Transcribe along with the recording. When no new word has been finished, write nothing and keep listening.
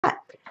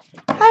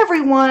Hi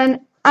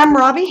everyone, I'm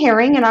Robbie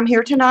Herring and I'm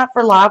here tonight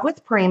for Live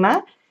with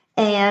Prima,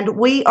 and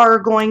we are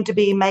going to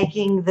be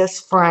making this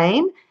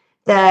frame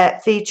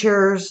that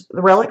features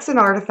the Relics and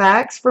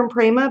Artifacts from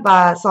Prima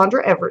by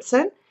Sandra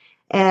Evertson,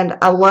 and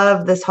I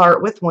love this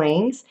heart with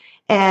wings.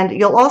 And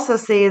you'll also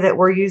see that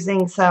we're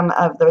using some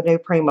of the new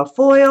Prima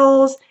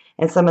foils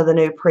and some of the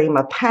new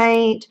Prima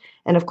paint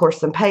and of course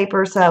some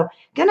paper. So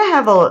going to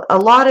have a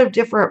lot of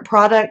different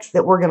products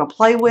that we're going to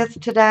play with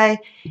today,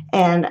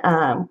 and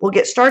we'll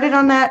get started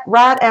on that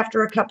right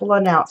after a couple of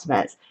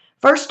announcements.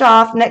 First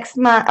off, next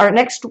month or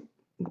next,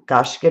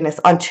 gosh goodness,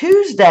 on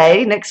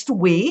Tuesday next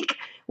week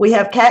we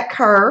have Kat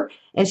Kerr,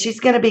 and she's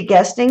going to be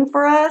guesting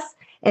for us,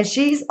 and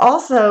she's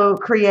also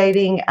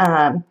creating.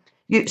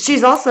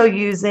 She's also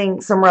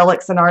using some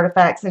relics and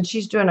artifacts, and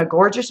she's doing a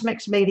gorgeous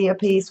mixed media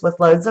piece with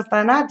loads of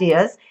fun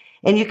ideas.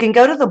 And you can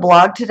go to the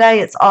blog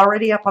today. It's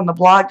already up on the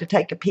blog to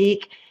take a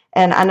peek,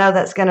 and I know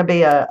that's going to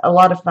be a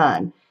lot of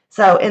fun.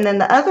 So, and then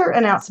the other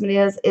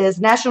announcement is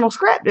National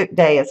Scrapbook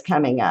Day is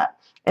coming up,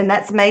 and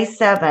that's May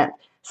 7th.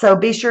 So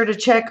be sure to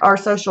check our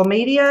social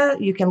media.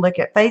 You can look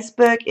at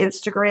Facebook,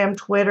 Instagram,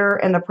 Twitter,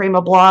 and the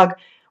Prima blog.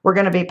 We're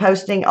going to be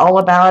posting all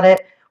about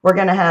it. We're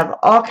going to have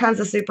all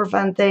kinds of super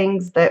fun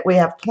things that we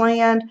have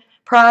planned,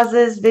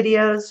 prizes,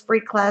 videos,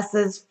 free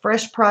classes,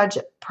 fresh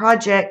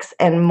projects,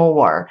 and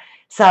more.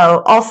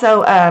 So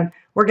also,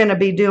 we're going to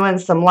be doing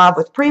some Live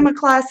with Prima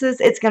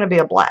classes. It's going to be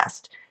a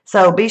blast.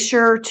 So be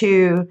sure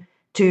to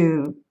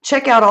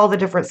check out all the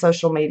different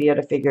social media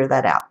to figure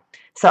that out.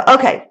 So,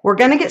 okay, we're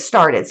going to get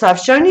started. So I've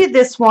shown you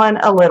this one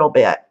a little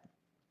bit.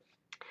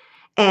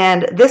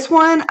 And this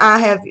one I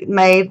have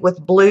made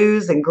with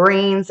blues and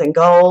greens and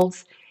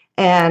golds.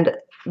 And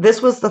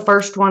this was the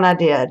first one I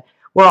did.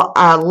 Well,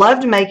 I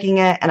loved making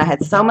it and I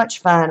had so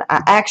much fun.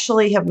 I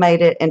actually have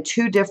made it in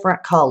 2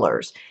 different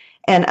colors.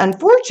 And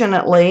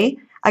unfortunately,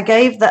 I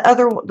gave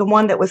the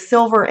one that was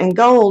silver and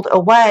gold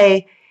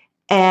away,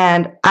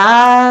 and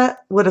I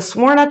would have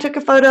sworn I took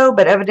a photo,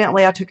 but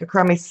evidently I took a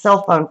crummy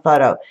cell phone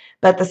photo.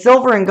 But the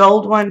silver and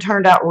gold one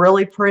turned out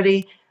really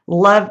pretty.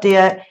 Loved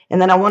it. And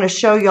then I want to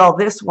show y'all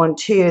this one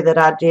too that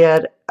I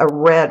did, a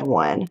red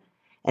one.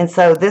 And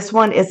so this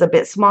one is a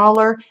bit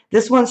smaller.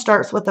 This one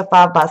starts with a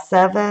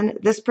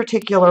 5x7. This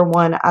particular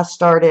one I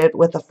started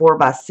with a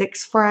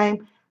 4x6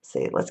 frame.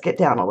 See, let's get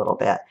down a little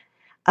bit.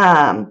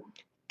 Um,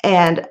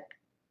 and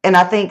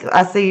I think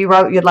I see you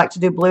wrote you'd like to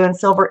do blue and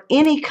silver.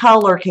 Any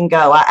color can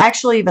go. I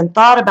actually even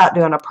thought about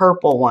doing a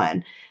purple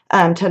one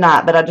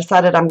tonight, but I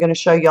decided I'm going to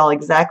show y'all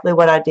exactly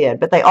what I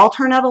did. But they all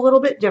turn out a little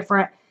bit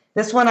different.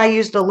 This one I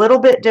used a little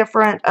bit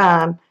different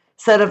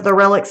set of the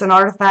relics and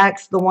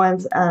artifacts, the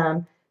ones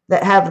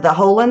that have the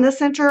hole in the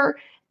center,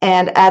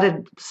 and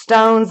added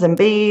stones and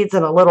beads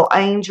and a little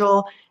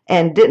angel,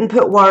 and didn't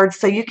put words.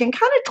 So you can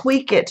kind of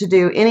tweak it to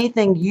do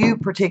anything you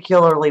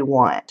particularly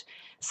want.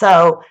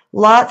 So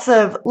lots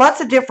of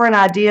different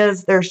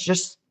ideas. There's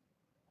just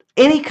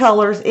any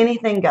colors,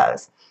 anything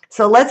goes.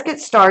 So let's get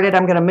started.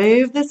 I'm going to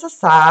move this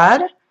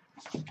aside,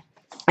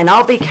 and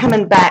I'll be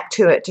coming back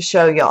to it to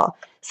show y'all.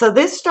 So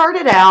this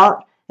started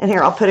out, and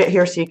here, I'll put it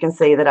here so you can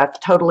see that I've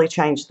totally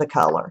changed the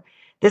color.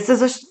 This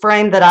is a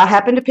frame that I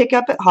happened to pick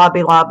up at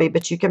Hobby Lobby,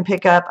 but you can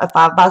pick up a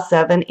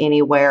 5x7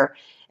 anywhere.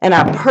 And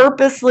I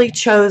purposely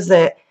chose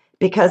it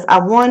because I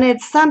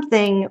wanted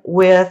something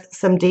with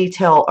some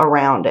detail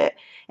around it.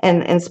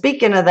 And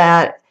speaking of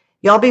that,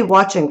 y'all be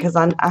watching, because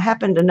I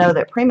happen to know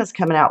that Prima's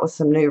coming out with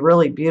some new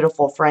really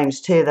beautiful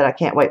frames too that I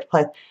can't wait to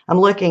play. I'm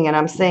looking and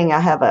I'm seeing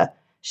I have a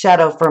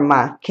shadow from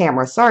my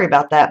camera. Sorry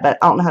about that, but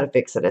I don't know how to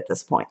fix it at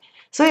this point.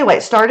 So anyway,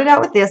 it started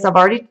out with this. I've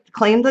already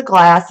cleaned the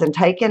glass and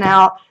taken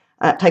off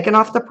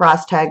the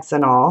price tags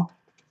and all.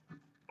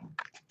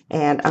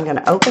 And I'm going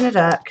to open it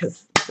up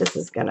because this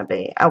is going to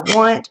be, I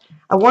want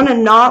to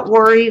not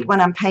worry when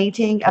I'm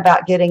painting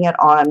about getting it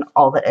on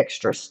all the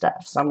extra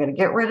stuff. So I'm going to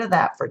get rid of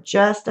that for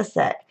just a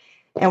sec,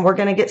 and we're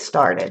going to get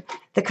started.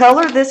 The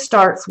color this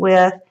starts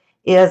with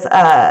is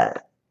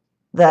the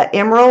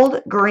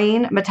Emerald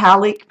Green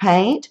Metallic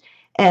Paint,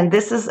 and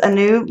this is a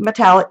new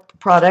metallic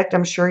product.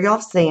 I'm sure y'all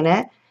have seen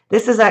it.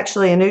 This is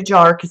actually a new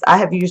jar because I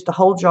have used a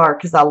whole jar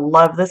because I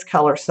love this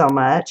color so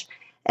much.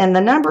 And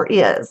the number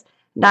is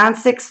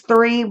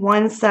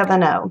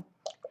 963170.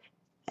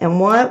 And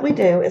what we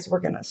do is we're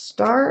going to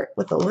start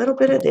with a little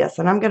bit of this,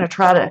 and I'm going to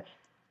try to,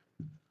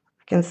 I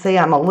can see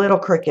I'm a little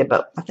crooked,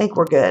 but I think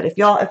we're good.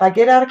 If I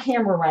get out of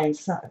camera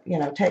range,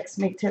 text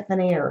me,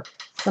 Tiffany, or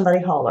somebody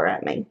holler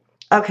at me.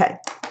 Okay.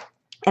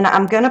 And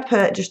I'm going to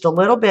put just a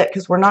little bit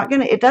because we're not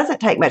going to, it doesn't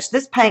take much.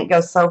 This paint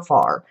goes so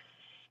far.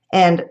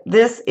 And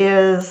this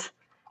is,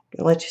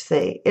 I'll let you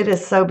see, it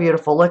is so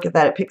beautiful. Look at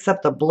that. It picks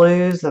up the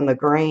blues and the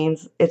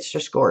greens. It's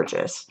just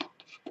gorgeous.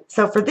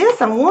 So for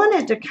this, I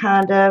wanted to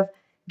kind of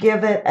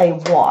give it a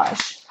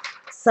wash.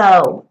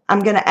 So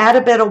I'm going to add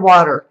a bit of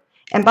water.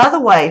 And by the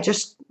way,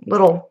 just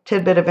little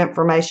tidbit of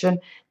information,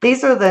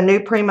 these are the new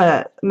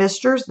Prima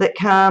misters that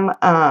come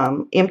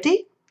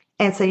empty.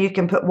 And so you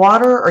can put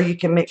water or you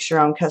can mix your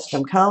own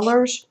custom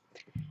colors.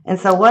 And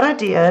so what I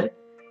did,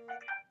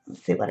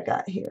 let's see what I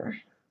got here.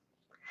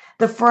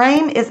 The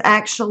frame is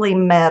actually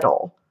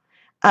metal.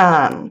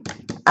 I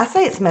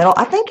say it's metal.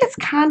 I think it's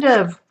kind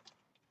of,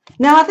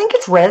 no, I think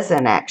it's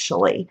resin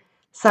actually.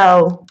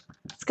 So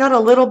it's got a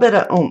little bit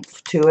of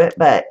oomph to it,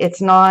 but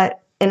it's not,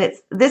 and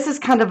this is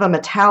kind of a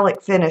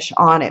metallic finish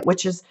on it,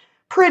 which is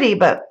pretty,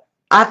 but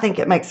I think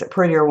it makes it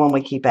prettier when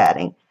we keep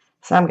adding.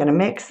 So I'm going to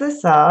mix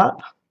this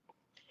up.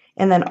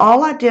 And then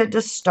all I did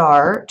to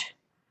start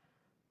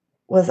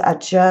was I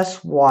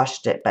just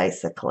washed it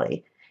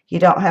basically. You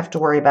don't have to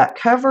worry about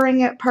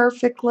covering it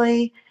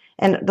perfectly.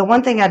 And the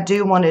one thing I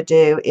do want to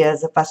do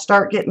is if I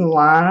start getting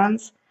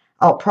lines,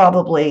 I'll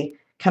probably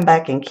come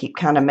back and keep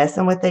kind of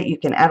messing with it. You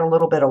can add a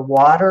little bit of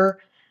water,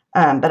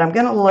 but I'm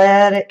going to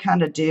let it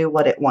kind of do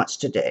what it wants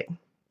to do.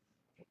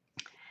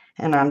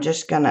 And I'm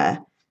just going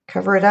to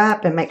cover it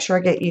up and make sure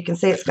I get, you can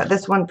see it's got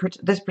this one,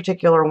 this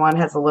particular one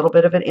has a little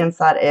bit of an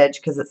inside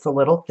edge because it's a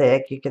little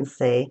thick, you can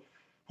see.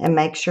 And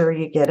make sure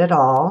you get it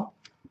all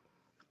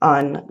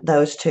on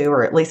those two,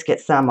 or at least get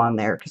some on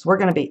there, because we're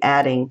going to be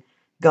adding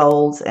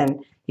golds.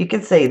 And you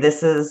can see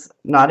this is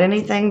not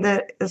anything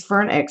that is for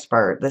an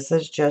expert. This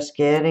is just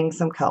getting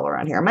some color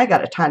on here. I may have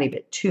got a tiny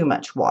bit too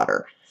much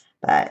water,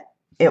 but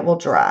it will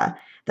dry.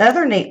 The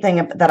other neat thing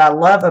that I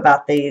love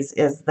about these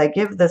is they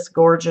give this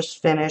gorgeous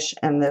finish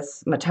and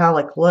this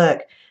metallic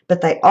look,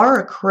 but they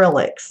are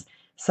acrylics,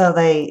 so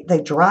they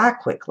dry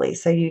quickly.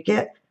 So you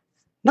get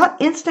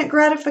not instant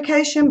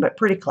gratification, but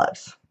pretty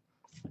close.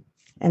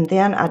 And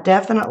then I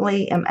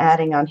definitely am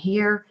adding on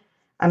here.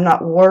 I'm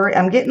not worried.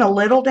 I'm getting a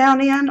little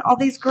down in all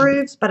these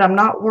grooves, but I'm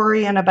not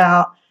worrying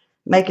about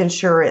making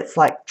sure it's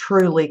like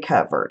truly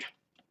covered.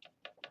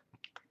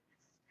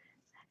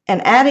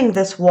 And adding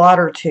this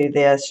water to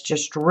this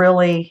just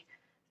really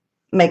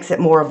makes it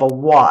more of a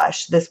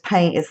wash. This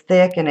paint is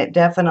thick and it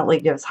definitely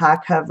gives high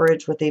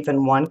coverage with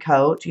even one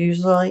coat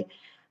usually.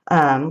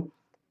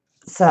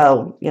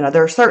 So, you know,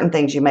 there are certain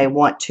things you may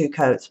want 2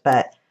 coats,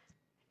 but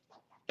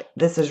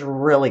this is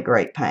really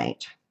great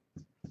paint.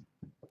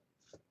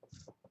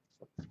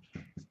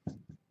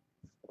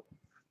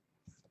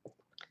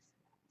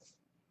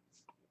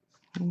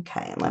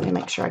 Okay, and let me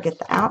make sure I get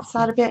the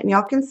outside of it. And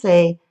y'all can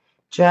see,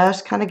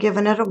 just kind of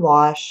giving it a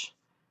wash.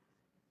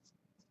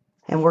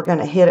 And we're going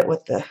to hit it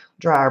with the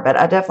dryer. But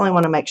I definitely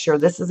want to make sure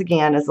this is,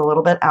 again, is a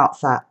little bit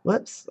outside.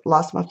 Whoops,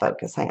 lost my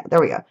focus. Hang on,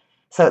 there we go.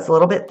 So it's a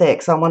little bit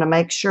thick. So I want to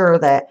make sure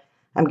that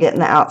I'm getting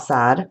the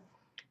outside.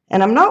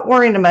 And I'm not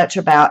worrying much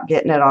about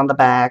getting it on the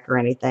back or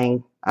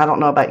anything. I don't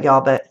know about y'all,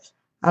 but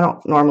I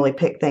don't normally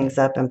pick things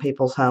up in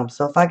people's homes.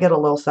 So if I get a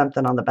little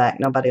something on the back,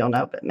 nobody will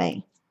know but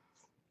me.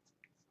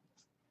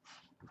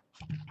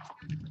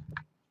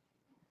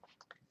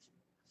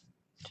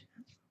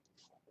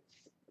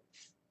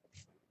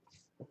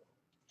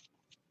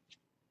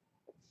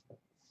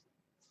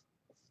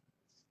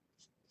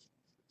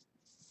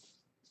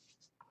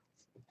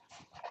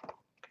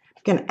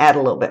 I'm going to add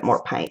a little bit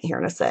more paint here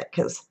in a sec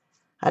because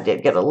I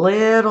did get a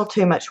little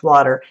too much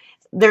water.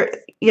 There,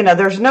 you know,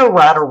 there's no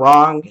right or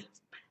wrong,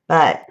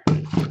 but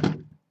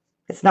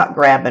it's not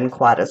grabbing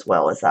quite as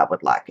well as I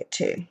would like it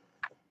to.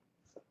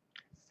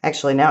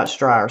 Actually, now it's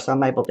drier, so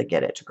I'm able to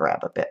get it to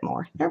grab a bit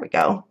more. There we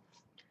go.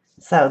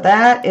 So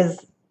that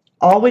is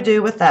all we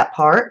do with that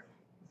part.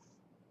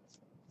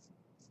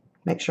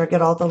 Make sure I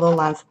get all the little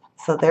lines.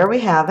 So there we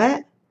have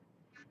it.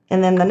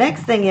 And then the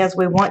next thing is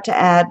we want to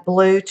add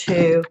blue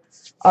to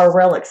our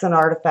Relics and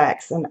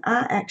Artifacts. And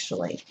I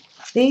actually,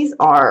 this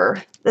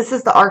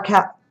is the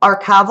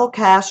Archival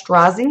Cast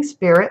Rising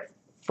Spirit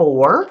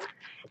 4.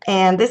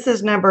 And this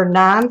is number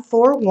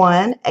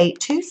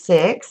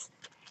 941826.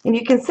 And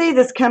you can see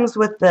this comes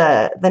with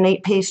the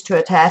neat piece to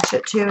attach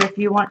it to if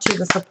you want to,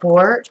 the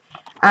support.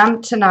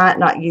 I'm tonight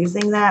not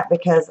using that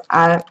because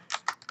I'm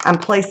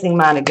placing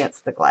mine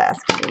against the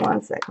glass. Give me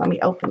one sec. Let me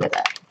open it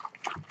up.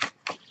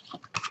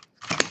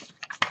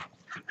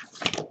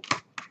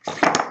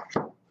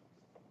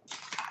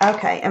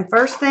 Okay, and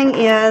first thing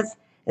is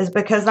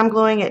because I'm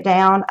gluing it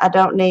down, I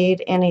don't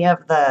need any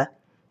of the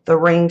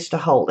rings to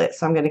hold it.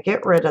 So I'm going to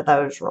get rid of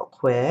those real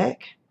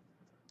quick.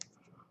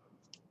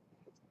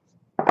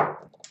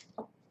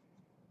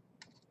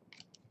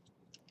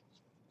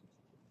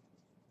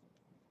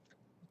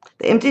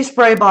 The empty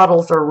spray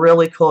bottles are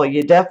really cool.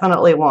 You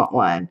definitely want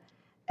one.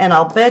 And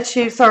I'll bet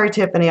you, sorry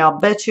Tiffany, I'll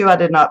bet you I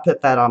did not put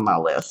that on my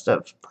list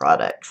of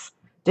products.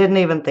 Didn't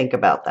even think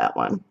about that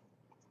one.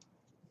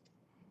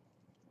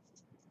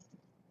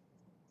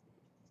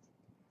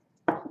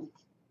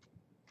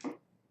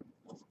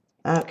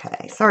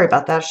 Okay, sorry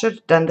about that. I should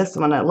have done this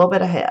one a little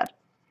bit ahead.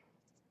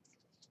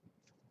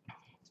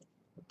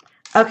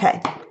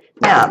 Okay,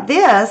 now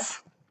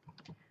this,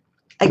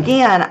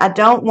 again, I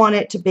don't want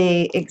it to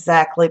be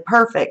exactly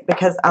perfect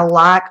because I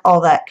like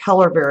all that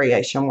color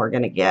variation we're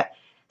going to get.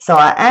 So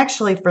I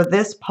actually, for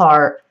this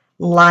part,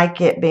 like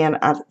it being,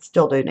 I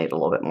still do need a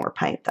little bit more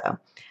paint though.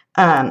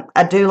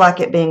 I do like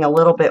it being a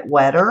little bit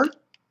wetter.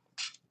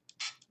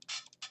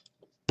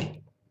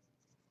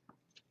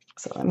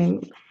 So I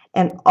mean,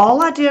 and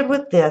all I did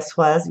with this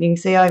was, you can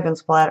see I even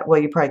splattered,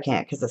 well you probably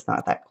can't because it's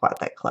not quite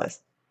that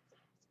close.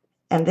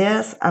 And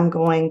this, I'm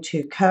going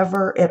to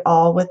cover it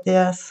all with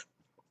this,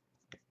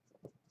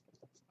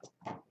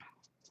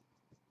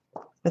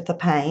 with the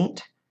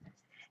paint.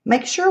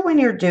 Make sure when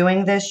you're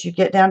doing this, you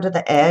get down to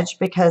the edge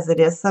because it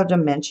is so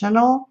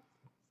dimensional.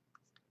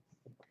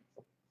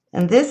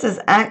 And this is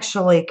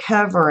actually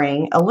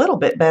covering a little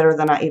bit better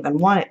than I even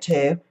want it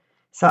to.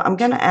 So I'm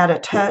going to add a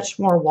touch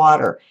more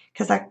water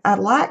because I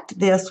liked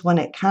this when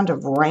it kind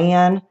of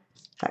ran. In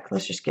fact,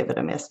 let's just give it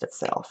a mist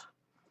itself.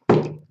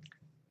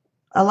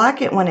 I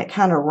like it when it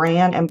kind of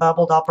ran and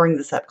bubbled. I'll bring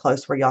this up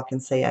close where y'all can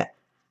see it.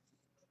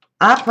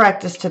 I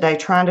practiced today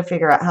trying to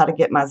figure out how to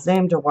get my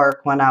zoom to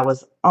work when I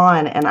was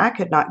on, and I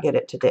could not get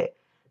it to do.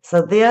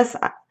 So this,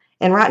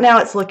 and right now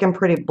it's looking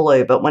pretty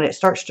blue, but when it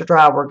starts to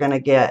dry, we're going to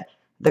get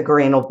the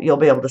green. You'll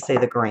be able to see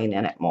the green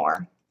in it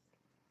more.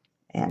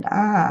 And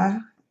I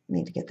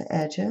need to get the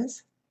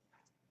edges.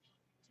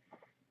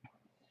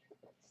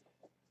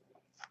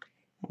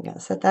 I'm going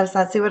to set that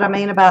aside. See what I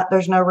mean about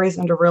there's no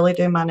reason to really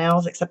do my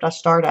nails except I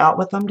start out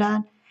with them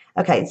done.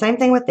 Okay, same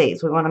thing with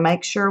these. We want to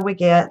make sure we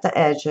get the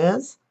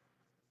edges.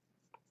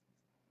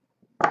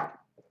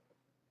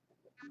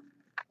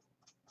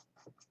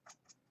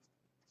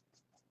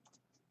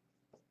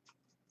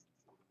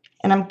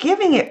 And I'm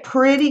giving it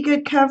pretty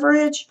good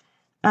coverage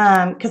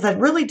because I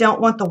really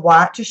don't want the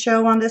white to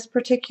show on this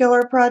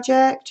particular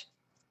project.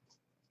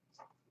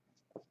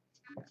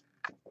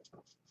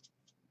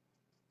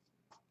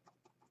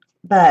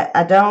 But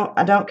I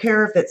don't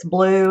care if it's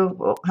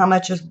blue, how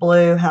much is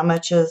blue, how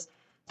much is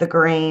the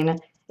green.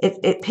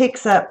 It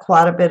picks up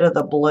quite a bit of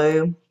the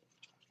blue,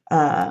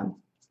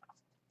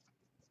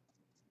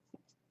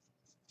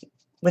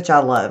 which I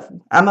love.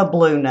 I'm a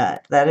blue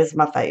nut. That is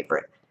my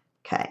favorite.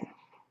 Okay.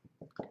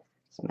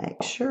 Let's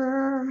make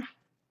sure.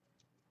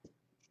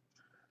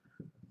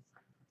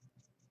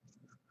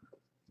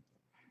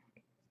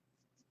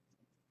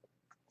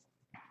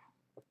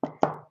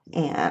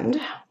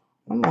 And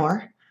one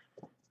more.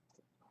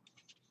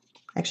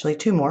 Actually,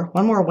 two more.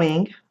 One more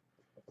wing.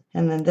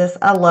 And then this,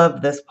 I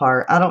love this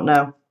part. I don't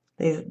know.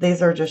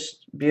 These are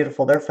just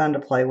beautiful. They're fun to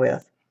play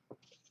with.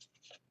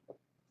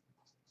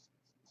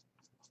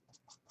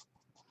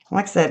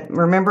 Like I said,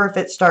 remember if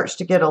it starts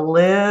to get a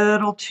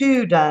little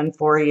too done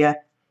for you,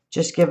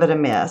 just give it a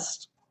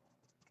mist.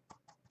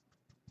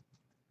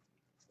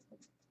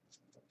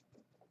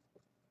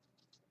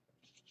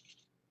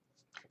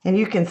 And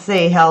you can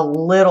see how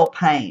little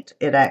paint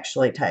it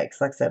actually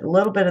takes. Like I said, a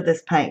little bit of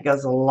this paint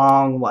goes a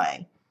long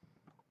way.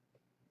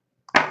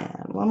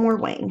 And one more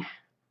wing.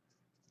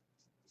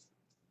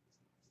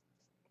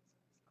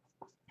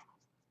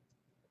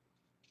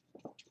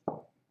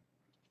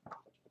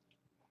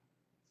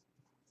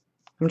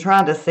 I'm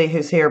trying to see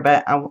who's here,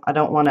 but I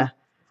don't want to.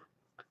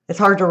 It's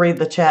hard to read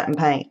the chat and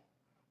paint.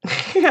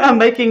 I'm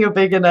making a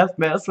big enough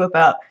mess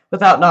without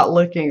not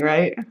looking,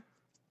 right?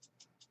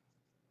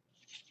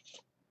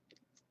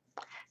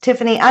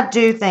 Tiffany, I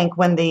do think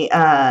when the,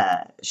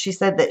 she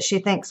said that she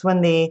thinks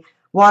when the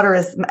water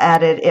is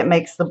added, it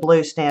makes the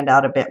blue stand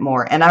out a bit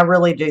more. And I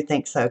really do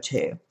think so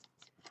too.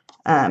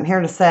 Here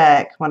in a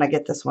sec, when I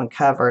get this one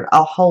covered,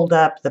 I'll hold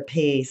up the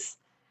piece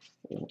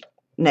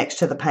next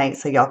to the paint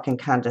so y'all can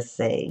kind of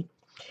see.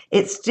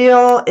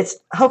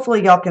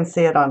 Hopefully y'all can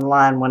see it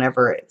online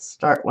whenever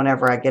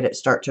I get it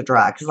start to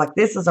dry. Because like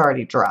this is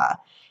already dry.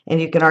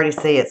 And you can already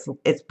see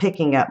it's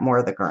picking up more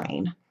of the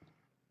green.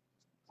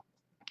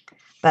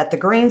 But the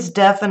green's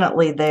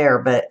definitely there,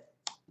 but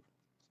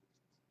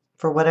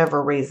for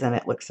whatever reason,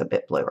 it looks a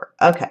bit bluer.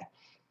 Okay,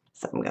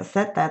 so I'm going to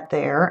set that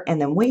there,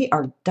 and then we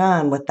are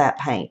done with that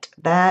paint.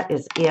 That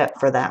is it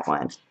for that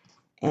one.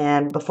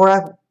 And before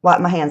I wipe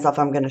my hands off,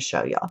 I'm going to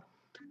show y'all.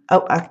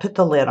 Oh, I put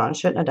the lid on.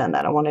 Shouldn't have done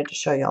that. I wanted to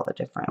show y'all the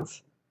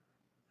difference.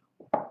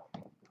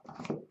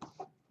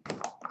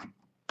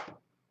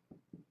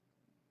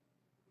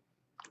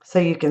 So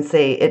you can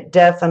see it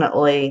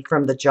definitely,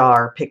 from the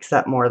jar, picks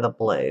up more of the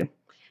blue.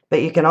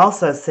 But you can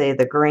also see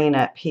the green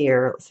up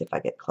here. Let's see if I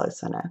get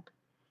close enough.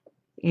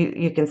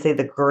 You can see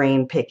the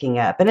green picking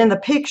up. And in the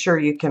picture,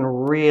 you can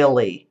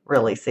really,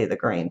 really see the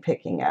green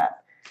picking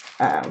up.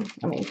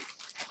 Let me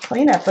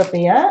clean up a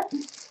bit.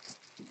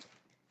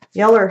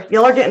 Y'all are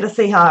getting to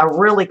see how I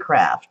really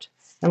craft.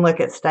 And look,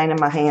 it's staining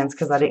my hands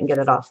because I didn't get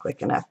it off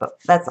quick enough. But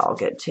that's all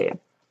good, too.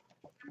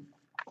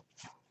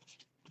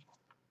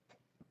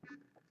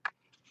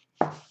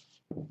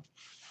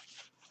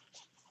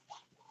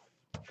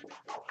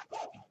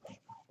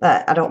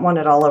 But I don't want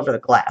it all over the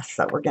glass,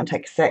 so we're going to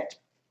take a sec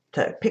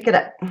to pick it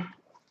up.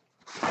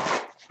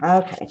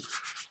 Okay.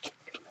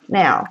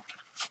 Now,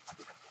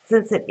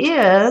 since it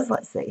is,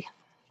 let's see,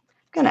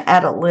 I'm going to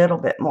add a little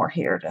bit more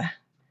here.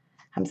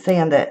 I'm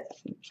seeing that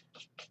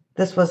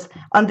this was,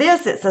 on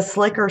this, it's a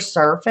slicker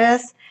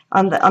surface.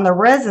 On the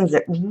resins,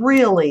 it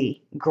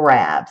really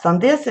grabs. On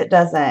this, it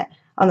doesn't.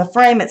 On the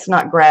frame, it's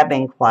not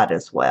grabbing quite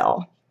as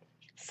well.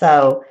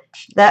 So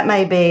that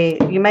may be,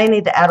 you may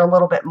need to add a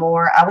little bit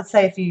more. I would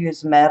say if you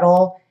use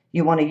metal,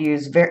 you want to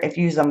use, if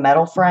you use a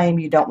metal frame,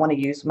 you don't want to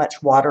use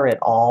much water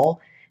at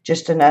all,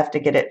 just enough to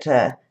get it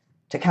to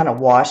kind of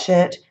wash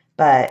it.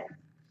 But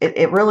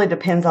it really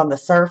depends on the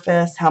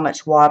surface, how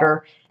much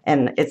water,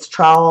 and it's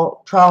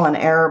trial and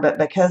error, but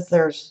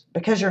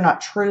because you're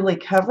not truly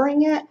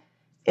covering it,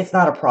 it's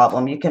not a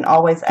problem. You can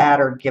always add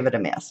or give it a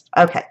mist.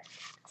 Okay,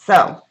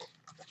 so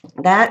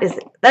that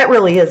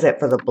really is it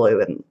for the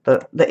blue and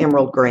the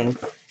emerald green.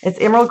 It's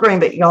emerald green,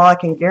 but y'all, I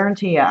can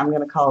guarantee you I'm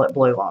going to call it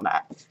blue on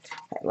that.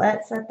 Okay,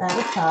 let's set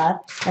that aside.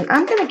 And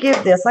I'm going to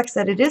give this, like I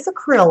said, it is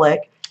acrylic,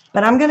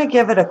 but I'm going to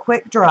give it a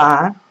quick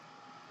dry.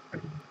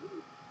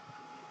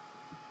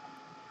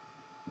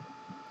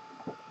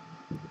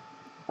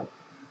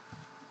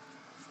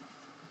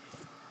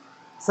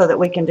 So that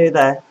we can do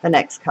the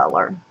next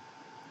color.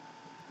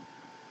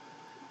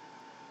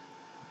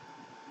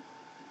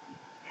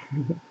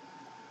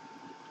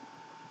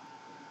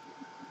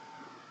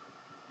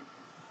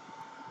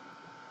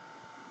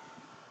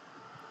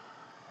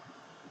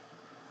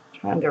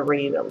 Trying to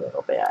read a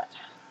little bit.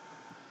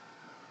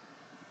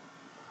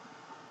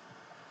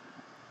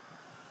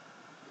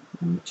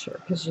 Make sure,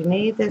 because you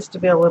need this to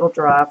be a little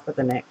dry for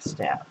the next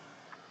step.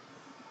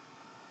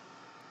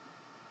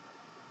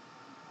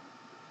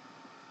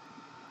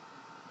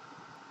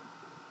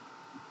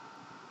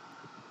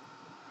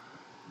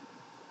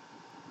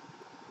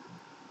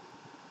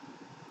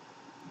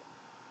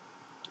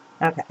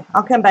 Okay,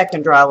 I'll come back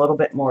and dry a little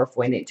bit more if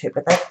we need to,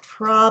 but that's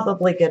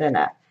probably good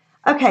enough.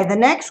 Okay, the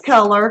next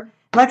color,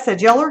 like I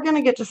said, y'all are going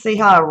to get to see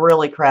how I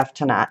really craft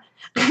tonight.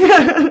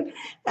 I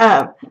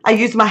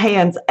use my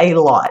hands a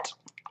lot.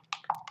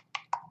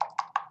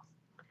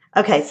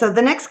 Okay, so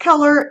the next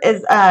color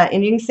is,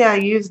 and you can see I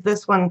use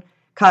this one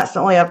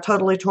constantly. I've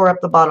totally tore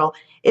up the bottle.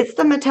 It's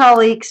the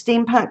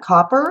Metallique-Steampunk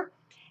Copper,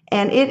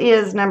 and it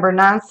is number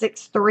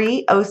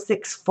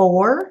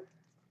 963064.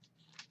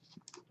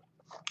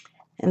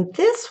 And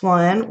this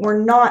one,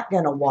 we're not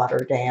going to water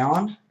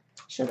down.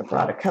 Should have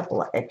brought a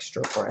couple of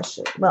extra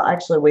brushes. Well,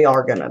 actually, we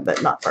are going to,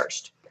 but not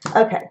first.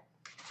 Okay,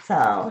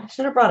 so I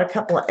should have brought a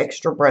couple of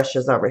extra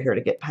brushes over here to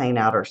get paint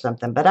out or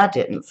something, but I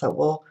didn't, so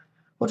we'll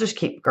just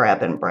keep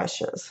grabbing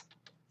brushes.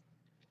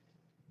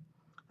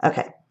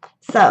 Okay,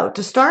 so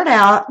to start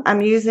out,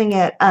 I'm using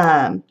it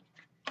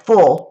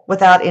full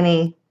without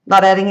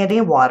not adding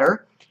any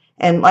water.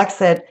 And like I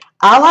said,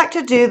 I like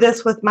to do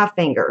this with my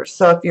fingers.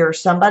 So if you're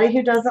somebody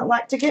who doesn't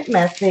like to get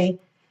messy,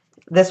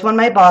 this one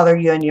may bother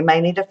you and you may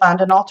need to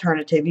find an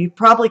alternative. You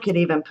probably could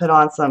even put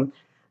on some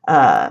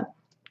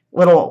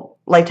little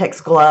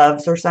latex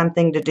gloves or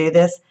something to do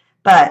this,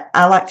 but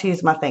I like to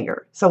use my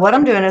finger. So what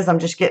I'm doing is I'm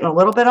just getting a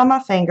little bit on my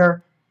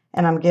finger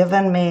and I'm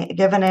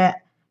giving it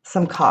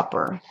some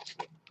copper.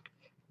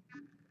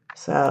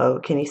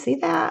 So can you see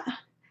that?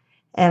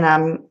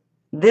 And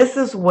this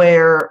is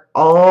where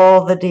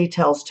all the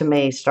details to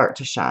me start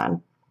to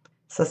shine.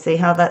 So see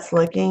how that's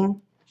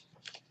looking?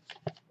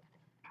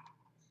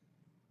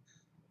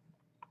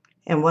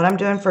 And what I'm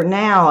doing for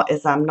now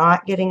is I'm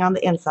not getting on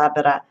the inside,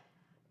 but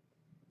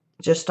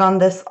just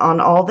on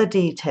all the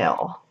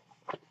detail.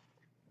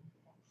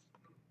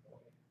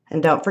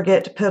 And don't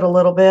forget to put a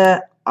little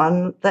bit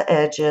on the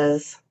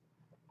edges.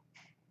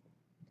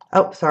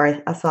 Oh,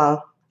 sorry, I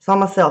saw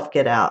myself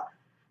get out.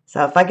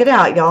 So if I get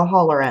out, y'all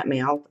holler at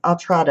me. I'll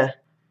try to,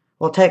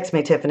 well, text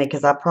me, Tiffany,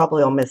 because I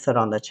probably will miss it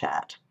on the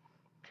chat.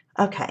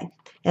 Okay,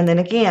 and then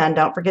again,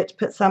 don't forget to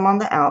put some on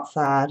the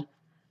outside.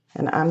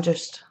 And I'm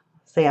just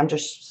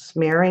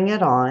smearing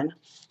it on.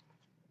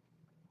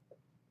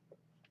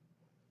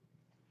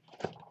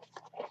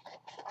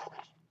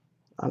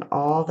 On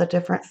all the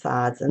different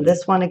sides. And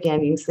this one,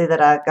 again, you can see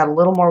that I got a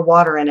little more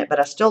water in it, but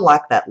I still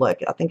like that look.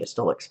 I think it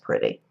still looks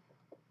pretty.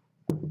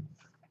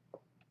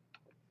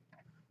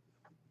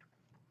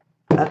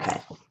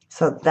 Okay,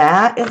 so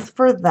that is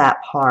for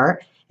that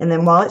part. And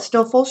then while it's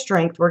still full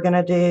strength, we're going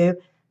to do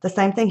the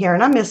same thing here.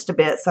 And I missed a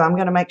bit, so I'm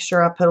going to make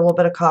sure I put a little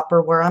bit of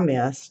copper where I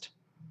missed.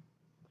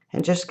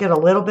 And just get a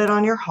little bit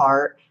on your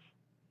heart,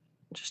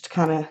 just to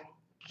kind of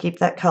keep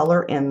that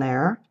color in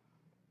there.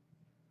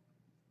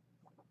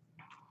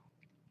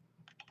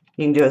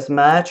 You can do as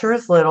much or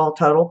as little,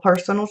 total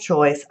personal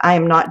choice. I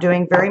am not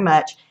doing very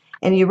much,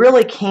 and you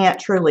really can't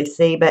truly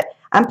see, but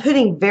I'm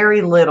putting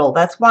very little.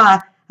 That's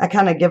why I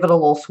kind of give it a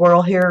little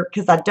swirl here,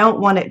 because I don't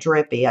want it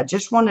drippy. I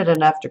just want it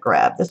enough to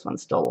grab. This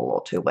one's still a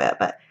little too wet,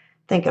 but I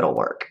think it'll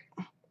work.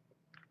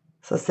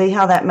 So see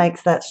how that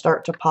makes that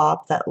start to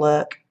pop, that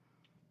look?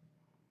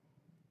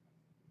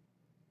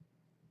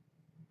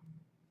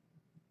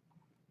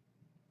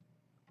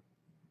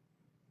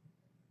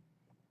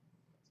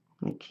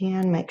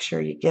 Again, make sure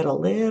you get a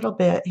little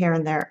bit here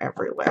and there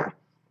everywhere.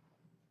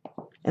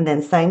 And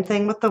then same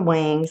thing with the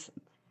wings.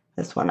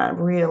 This one I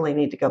really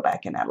need to go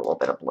back and add a little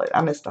bit of blue.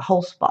 I missed a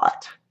whole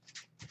spot.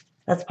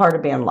 That's part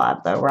of being live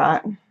though,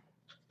 right?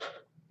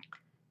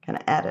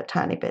 Gonna add a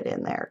tiny bit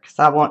in there because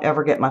I won't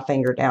ever get my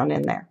finger down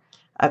in there.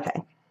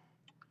 Okay.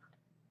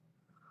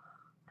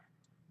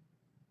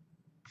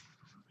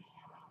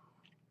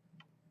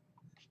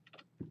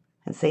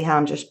 And see how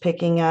I'm just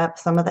picking up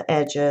some of the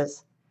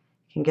edges.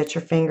 You can get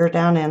your finger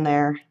down in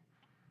there.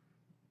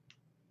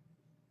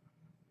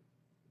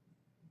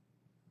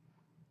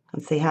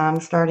 And see how I'm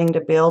starting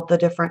to build the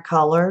different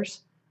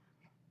colors.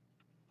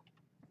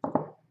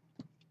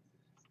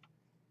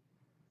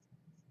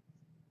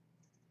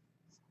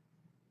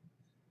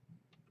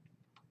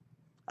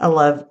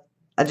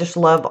 I just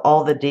love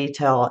all the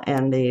detail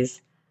in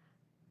these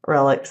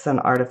relics and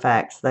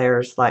artifacts.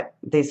 There's like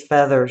these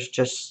feathers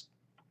just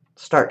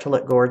start to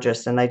look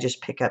gorgeous, and they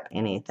just pick up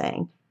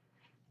anything.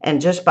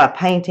 And just by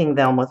painting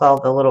them with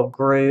all the little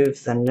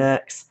grooves and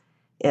nooks,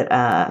 it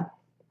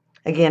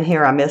again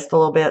here I missed a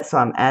little bit, so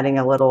I'm adding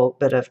a little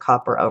bit of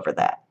copper over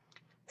that.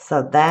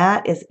 So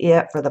that is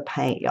it for the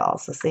paint, y'all.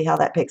 So see how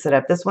that picks it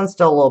up. This one's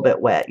still a little bit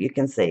wet, you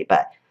can see,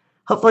 but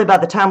hopefully by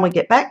the time we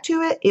get back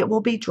to it, it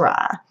will be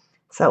dry.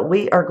 So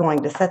we are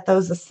going to set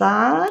those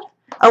aside.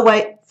 Oh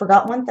wait,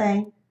 forgot one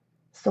thing.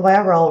 It's the way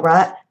I roll,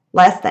 right?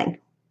 Last thing,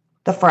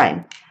 the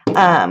frame.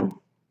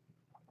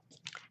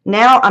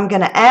 Now I'm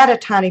going to add a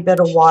tiny bit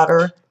of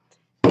water,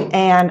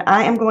 and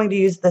I am going to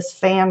use this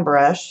fan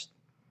brush.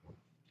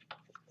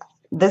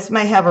 This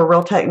may have a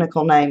real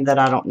technical name that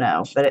I don't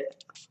know, but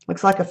it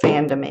looks like a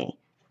fan to me.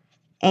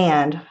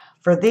 And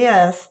for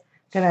this,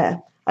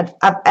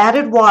 I've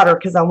added water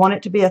because I want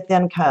it to be a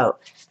thin coat,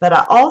 but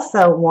I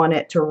also want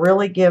it to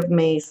really give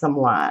me some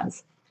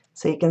lines.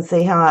 So you can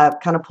see how I've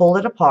kind of pulled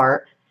it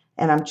apart,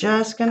 and I'm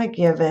just going to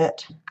give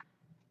it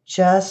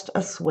just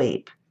a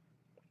sweep.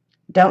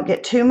 Don't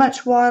get too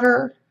much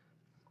water.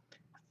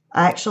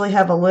 I actually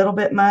have a little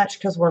bit much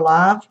because we're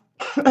live,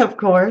 of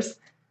course,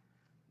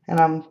 and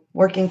I'm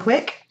working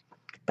quick,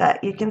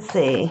 but you can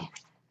see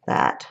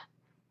that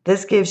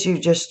this gives you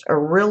just a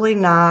really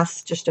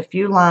nice, just a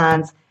few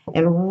lines,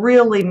 and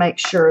really make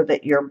sure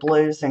that your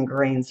blues and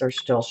greens are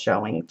still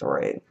showing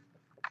through.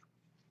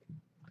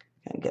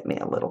 And get me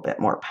a little bit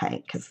more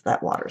paint because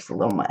that water's a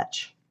little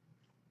much.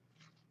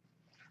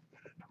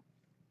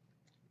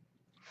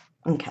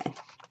 Okay,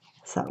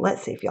 so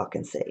let's see if y'all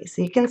can see.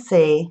 So you can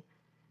see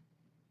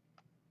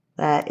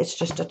that it's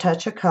just a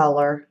touch of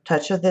color,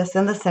 touch of this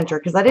in the center,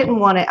 because I didn't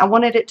want it, I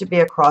wanted it to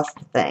be across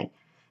the thing.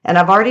 And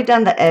I've already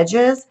done the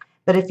edges,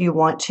 but if you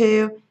want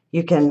to,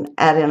 you can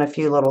add in a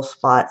few little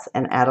spots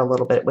and add a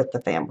little bit with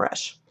the fan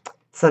brush.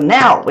 So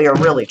now we are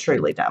really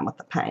truly done with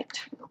the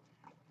paint.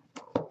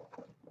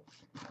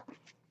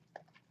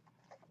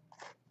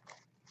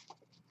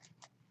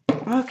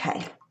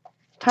 Okay,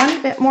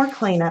 tiny bit more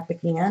cleanup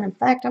again. In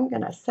fact, I'm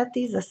going to set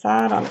these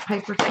aside on a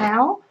paper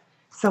towel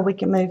so we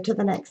can move to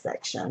the next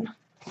section.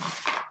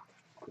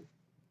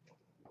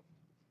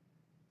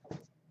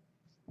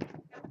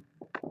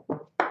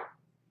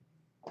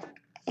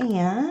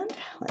 And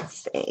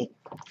let's see,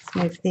 let's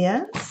move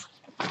this.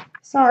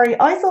 Sorry,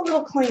 always a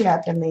little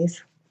cleanup in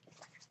these.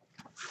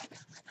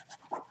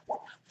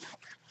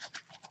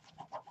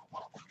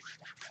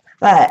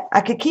 But I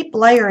could keep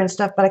layering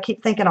stuff, but I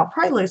keep thinking I'll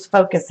probably lose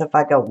focus if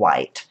I go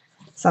white.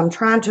 So I'm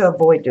trying to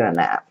avoid doing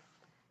that.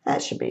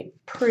 That should be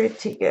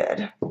pretty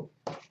good.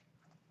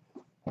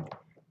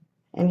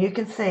 And you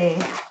can see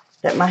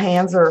that my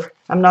hands are,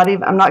 I'm not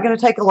going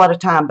to take a lot of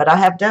time, but I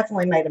have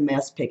definitely made a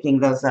mess picking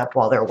those up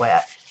while they're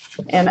wet.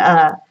 And,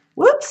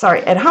 whoops,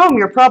 sorry, at home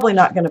you're probably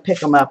not going to pick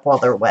them up while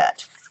they're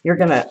wet. You're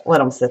going to let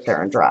them sit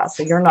there and dry.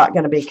 So you're not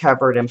going to be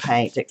covered in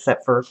paint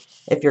except for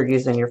if you're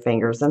using your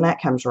fingers, and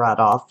that comes right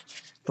off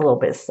with a little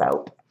bit of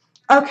soap.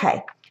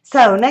 Okay,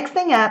 so next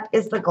thing up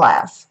is the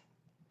glass.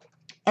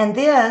 And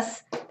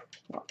this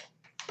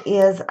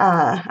is,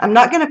 I'm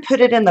not going to put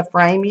it in the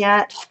frame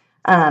yet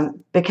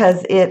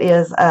because it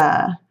is,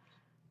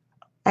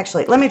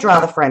 actually, let me dry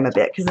the frame a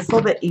bit because it's a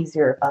little bit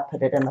easier if I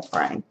put it in the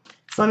frame.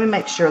 So let me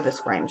make sure this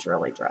frame's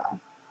really dry.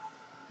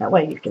 That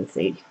way you can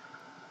see,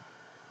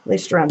 at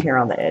least around here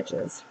on the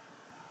edges.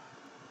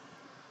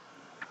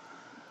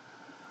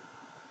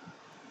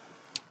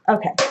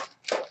 Okay.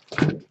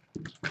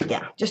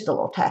 Yeah, just a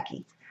little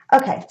tacky.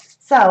 Okay,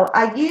 so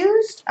I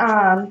used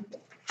a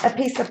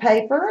piece of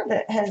paper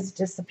that has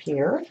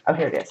disappeared. Oh,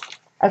 here it is.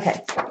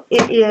 Okay,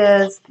 it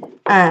is,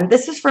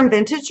 this is from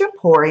Vintage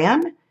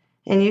Emporium,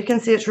 and you can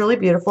see it's really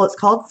beautiful. It's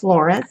called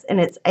Florence, and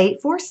it's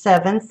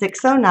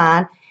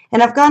 847609,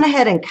 and I've gone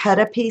ahead and cut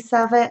a piece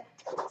of it.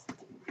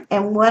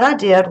 And what I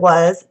did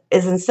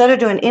is instead of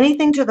doing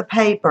anything to the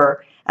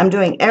paper, I'm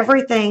doing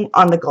everything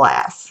on the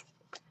glass.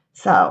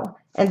 So,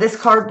 and this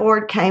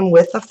cardboard came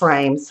with the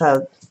frame,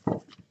 so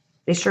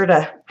be sure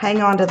to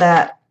hang on to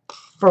that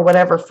for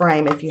whatever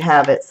frame if you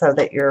have it so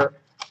that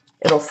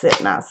it'll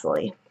sit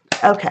nicely.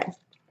 Okay.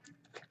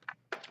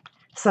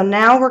 So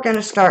now we're going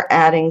to start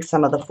adding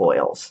some of the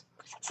foils.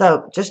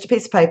 So just a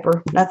piece of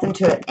paper, nothing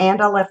to it,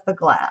 and I left the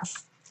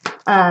glass.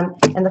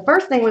 And the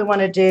first thing we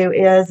want to do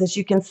is, as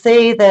you can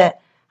see,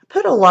 that I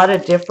put a lot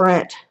of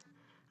different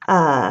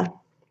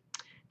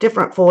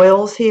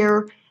foils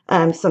here.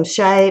 Some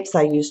shapes.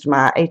 I used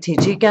my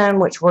ATG gun,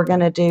 which we're going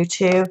to do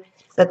too.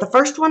 But the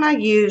first one I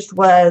used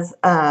was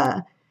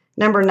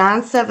number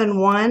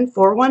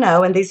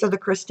 971410, and these are the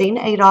Christine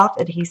Adolph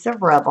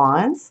Adhesive Rub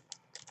Ons.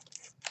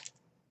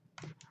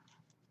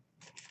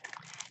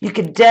 You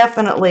could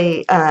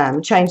definitely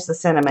change the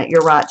sentiment.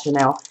 You're right,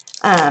 Janelle.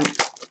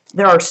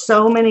 There are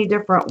so many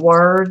different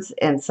words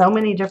and so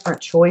many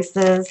different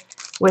choices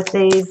with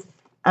these.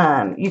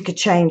 You could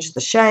change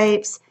the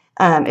shapes.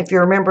 If you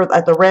remember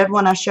the red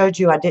one I showed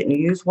you, I didn't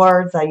use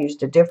words. I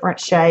used a different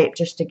shape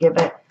just to give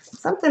it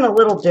something a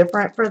little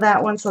different for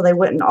that one so they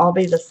wouldn't all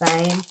be the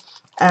same.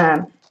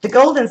 The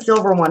gold and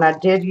silver one, I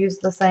did use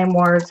the same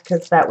words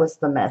because that was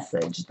the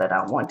message that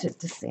I wanted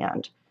to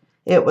send.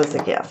 It was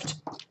a gift.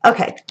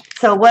 Okay,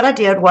 so what I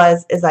did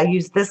is I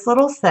used this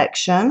little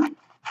section.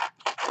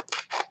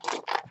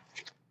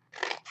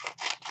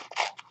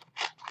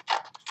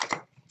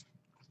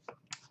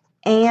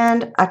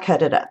 And I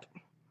cut it up.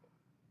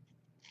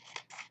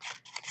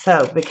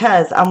 So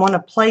because I want to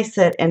place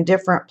it in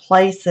different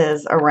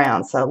places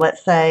around. So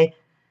let's say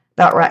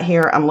about right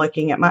here, I'm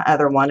looking at my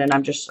other one, and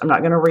I'm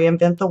not going to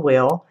reinvent the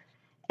wheel.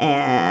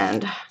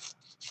 And how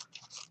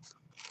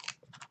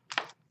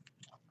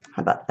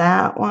about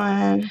that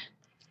one?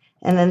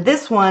 And then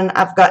this one,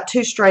 I've got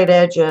two straight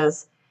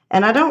edges,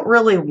 and I don't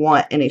really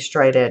want any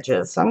straight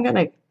edges. So I'm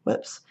going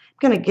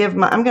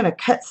to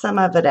cut some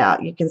of it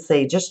out. You can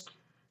see just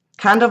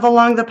kind of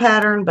along the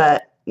pattern,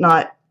 but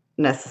not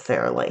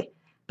necessarily.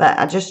 But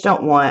I just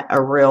don't want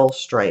a real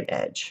straight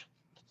edge.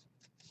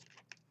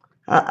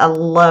 I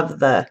love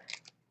the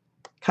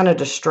kind of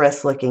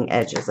distressed looking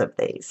edges of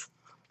these.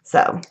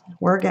 So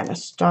we're going to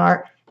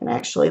start, and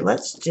actually I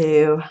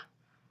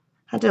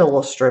did a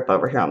little strip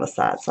over here on the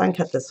side, so I can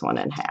cut this one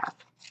in half.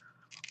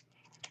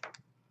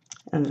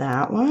 And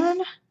that one,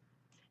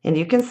 and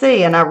you can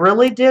see, and I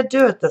really did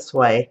do it this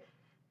way,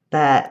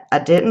 that I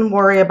didn't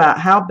worry about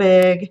how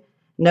big.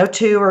 No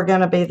two are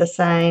going to be the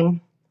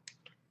same.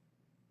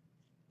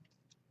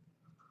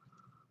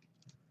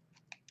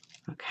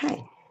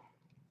 Okay.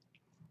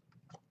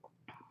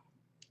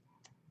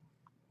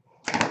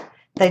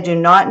 They do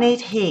not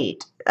need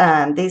heat.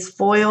 These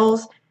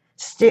foils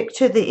stick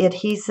to the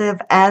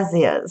adhesive as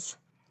is.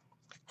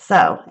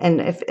 So,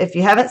 and if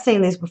you haven't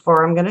seen these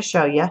before, I'm going to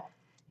show you.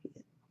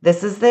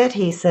 This is the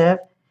adhesive,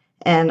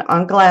 and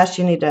on glass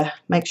you need to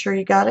make sure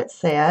you got it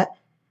set.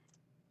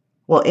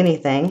 Well,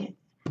 anything.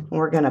 And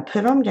we're going to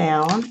put them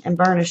down and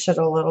burnish it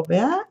a little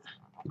bit.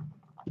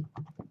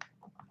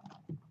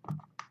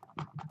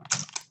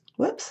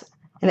 Whoops.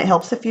 And it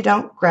helps if you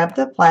don't grab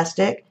the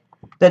plastic,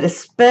 but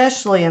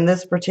especially in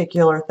this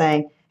particular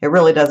thing, it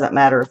really doesn't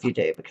matter if you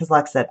do, because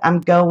like I said, I'm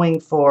going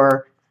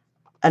for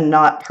a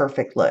not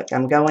perfect look.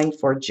 I'm going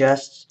for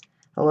just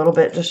a little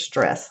bit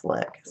distressed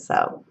look.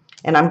 So,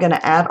 and I'm going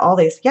to add all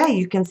these. Yeah,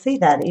 you can see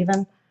that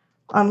even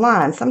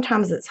online.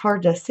 Sometimes it's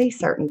hard to see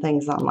certain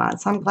things online,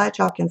 so I'm glad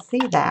y'all can see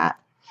that.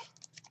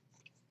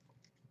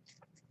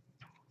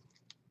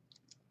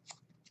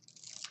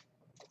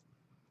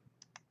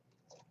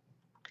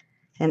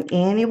 And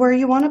anywhere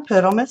you want to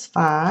put them is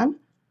fine.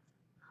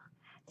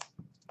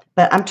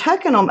 But I'm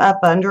tucking them up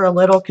under a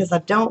little because I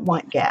don't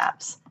want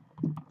gaps.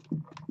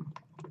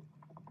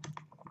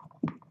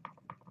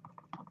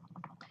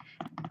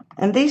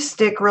 And these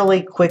stick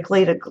really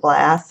quickly to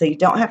glass, so you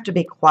don't have to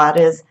be quite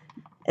as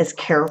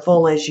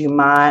careful as you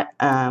might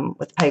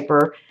with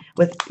paper.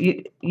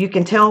 You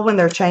can tell when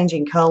they're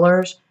changing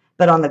colors,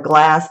 but on the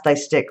glass they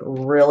stick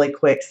really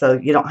quick, so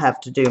you don't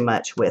have to do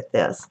much with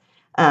this.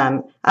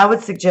 I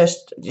would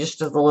suggest,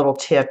 just as a little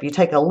tip, you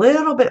take a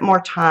little bit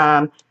more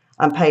time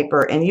on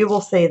paper, and you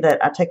will see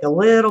that I take a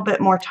little bit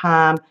more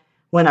time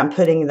when I'm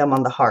putting them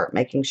on the heart,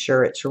 making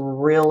sure it's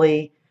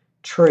really,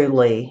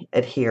 truly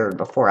adhered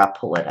before I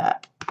pull it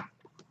up.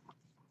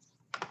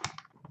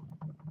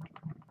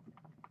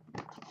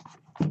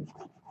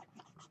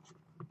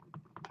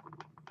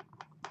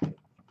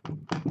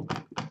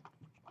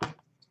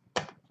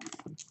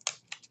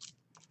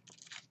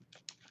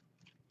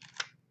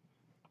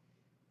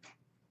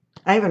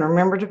 I even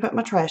remembered to put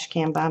my trash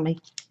can by me.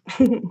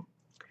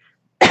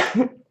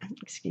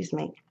 Excuse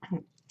me.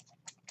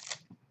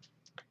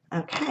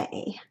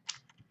 Okay.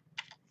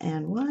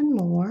 And one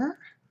more.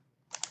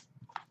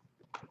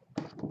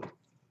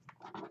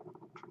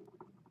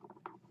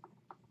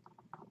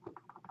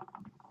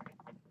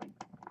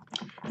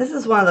 This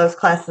is one of those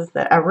classes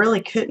that I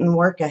really couldn't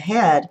work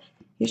ahead.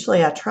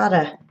 Usually I try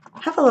to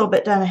have a little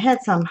bit done ahead,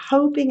 so I'm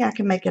hoping I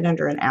can make it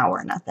under an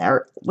hour,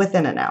 or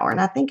within an hour,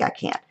 and I think I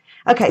can.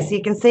 Okay, so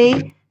you can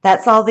see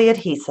that's all the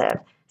adhesive.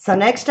 So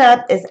next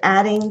up is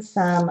adding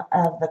some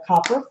of the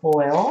copper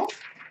foil,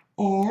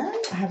 and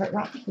I have it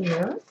right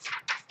here.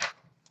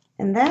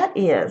 And that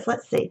is,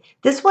 let's see,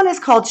 this one is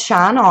called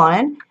Shine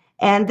On,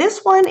 and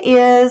this one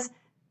is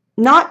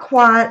not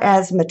quite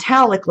as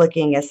metallic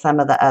looking as some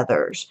of the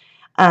others,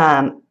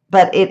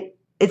 but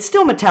it's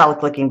still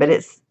metallic looking, but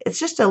it's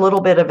just a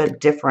little bit of a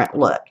different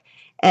look.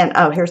 And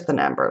oh, here's the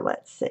number.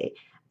 Let's see,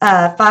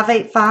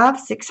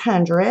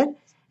 585-600.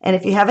 And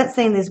if you haven't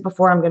seen these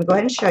before, I'm going to go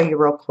ahead and show you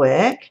real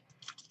quick.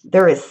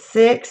 There is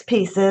 6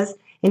 pieces,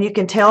 and you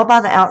can tell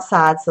by the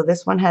outside. So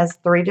this one has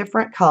 3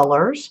 different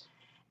colors,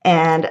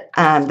 and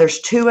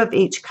there's 2 of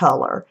each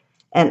color.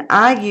 And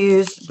I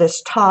used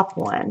this top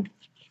one.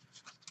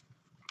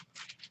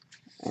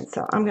 And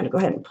so I'm going to go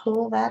ahead and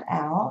pull that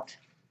out.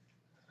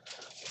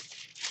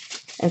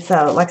 And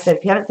so, like I said,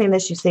 if you haven't seen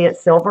this, you see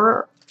it's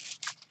silver.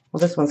 Well,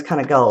 this one's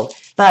kind of gold.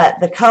 But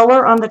the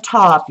color on the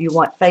top you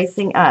want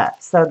facing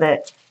up so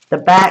that the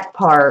back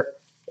part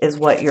is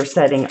what you're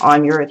setting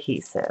on your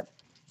adhesive.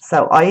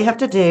 So all you have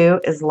to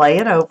do is lay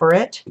it over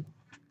it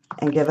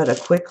and give it a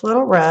quick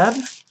little rub.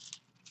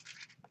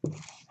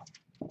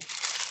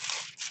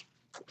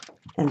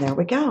 And there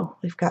we go.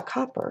 We've got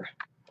copper.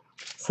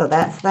 So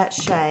that's that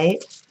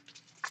shape.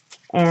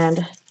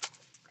 And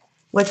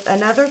with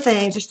another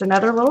thing, just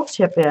another little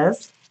tip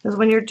is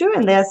when you're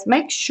doing this,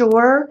 make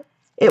sure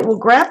it will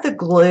grab the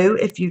glue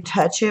if you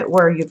touch it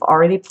where you've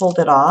already pulled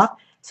it off.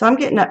 So I'm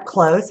getting up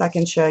close, I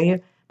can show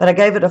you, but I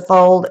gave it a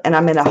fold and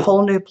I'm in a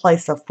whole new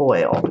place of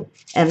foil.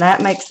 And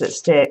that makes it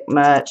stick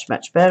much,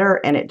 much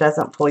better, and it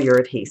doesn't pull your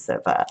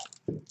adhesive up.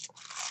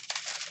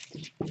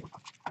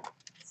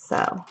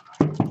 So,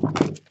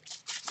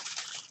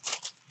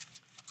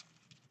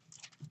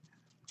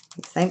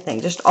 same thing,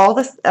 just all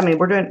this, I mean,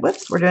 we're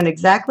doing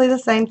exactly the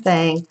same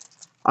thing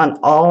on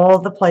all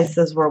the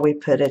places where we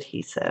put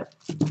adhesive.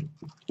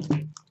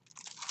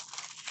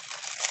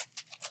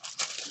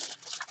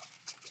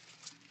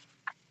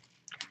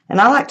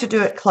 And I like to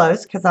do it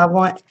close because I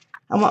want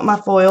my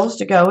foils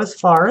to go as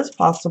far as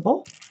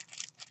possible,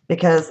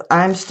 because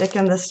I'm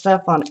sticking this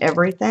stuff on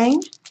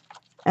everything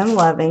and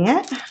loving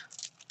it.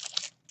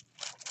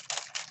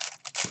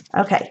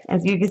 Okay,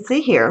 and you can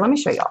see here, let me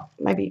show y'all,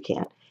 maybe you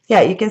can.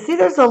 Yeah, you can see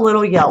there's a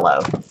little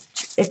yellow.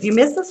 If you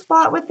miss a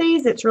spot with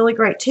these, it's really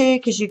great too,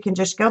 because you can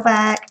just go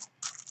back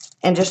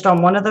and just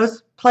on one of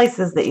those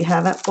places that you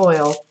haven't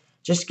foiled,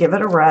 just give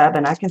it a rub.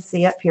 And I can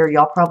see up here,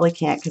 y'all probably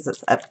can't because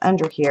it's up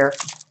under here.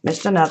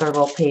 Missed another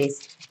little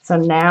piece. So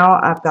now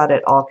I've got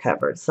it all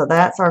covered. So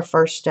that's our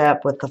first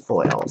step with the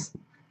foils.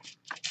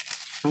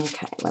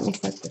 Okay, let me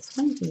set this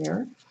one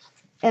here.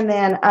 And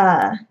then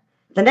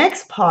the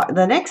next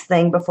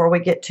thing before we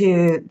get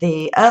to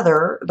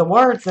the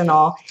words and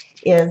all,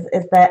 is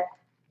that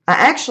I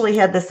actually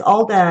had this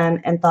all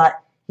done and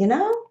thought, you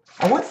know,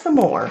 I want some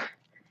more.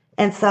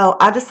 And so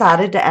I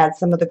decided to add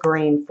some of the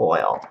green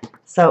foil.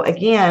 So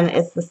again,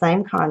 it's the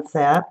same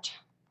concept.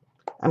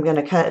 I'm going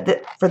to cut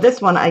it. For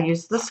this one, I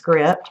used the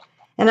script.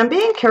 And I'm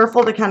being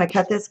careful to kind of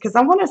cut this because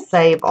I want to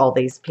save all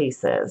these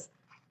pieces.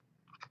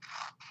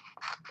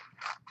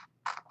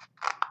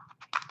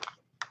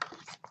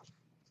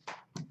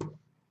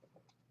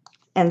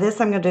 And this,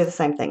 I'm going to do the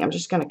same thing. I'm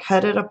just going to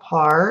cut it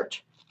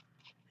apart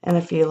in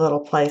a few little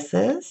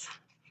places.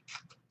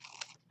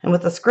 And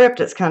with the script,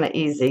 it's kind of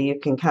easy. You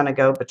can kind of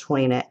go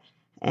between it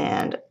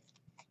and,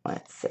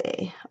 let's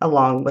see,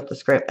 along with the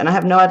script. And I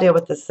have no idea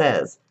what this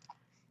says,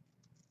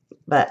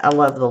 but I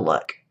love the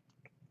look.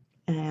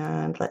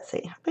 And let's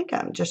see, I think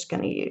I'm just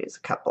going to use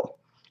a couple.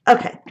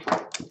 Okay,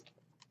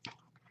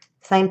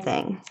 same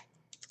thing.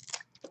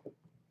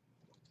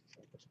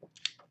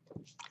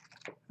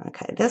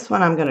 Okay, this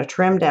one I'm going to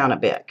trim down a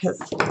bit because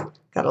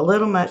got a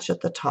little much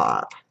at the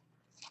top.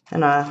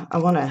 And I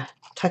want to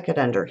tuck it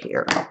under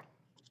here.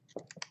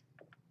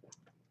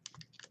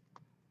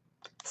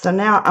 So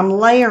now I'm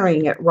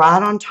layering it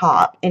right on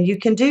top, and you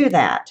can do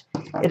that.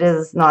 It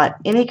is not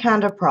any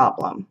kind of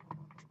problem.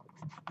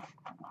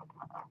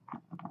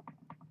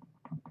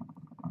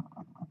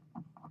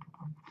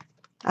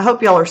 I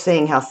hope y'all are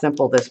seeing how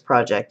simple this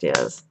project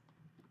is.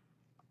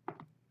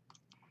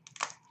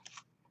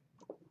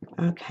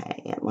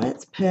 Okay, and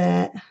let's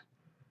put,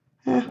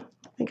 I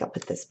think I'll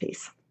put this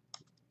piece.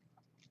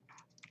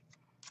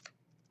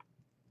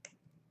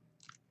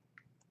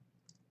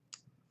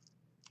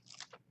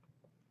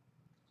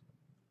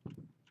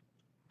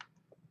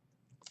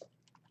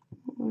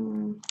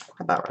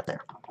 About right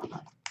there.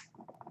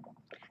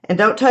 And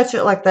don't touch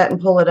it like that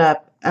and pull it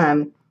up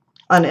on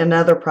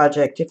another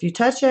project. If you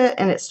touch it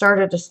and it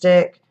started to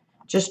stick,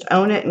 just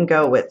own it and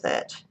go with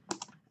it.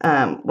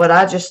 What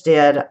I just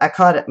did, I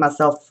caught it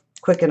myself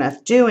quick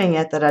enough doing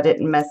it that I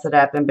didn't mess it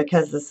up, and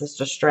because this is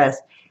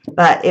distressed,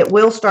 but it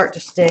will start to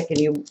stick,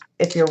 and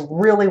if you're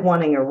really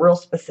wanting a real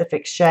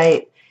specific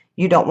shape,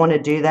 you don't want to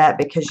do that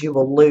because you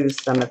will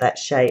lose some of that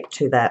shape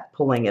to that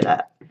pulling it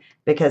up,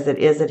 because it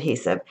is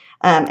adhesive.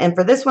 And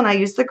for this one, I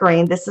used the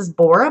green. This is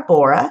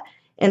Bora,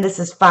 and this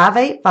is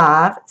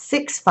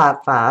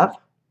 585655.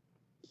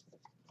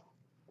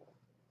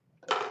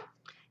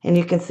 And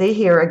you can see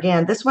here,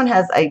 again, this one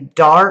has a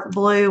dark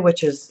blue,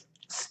 which is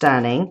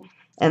stunning,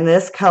 and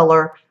this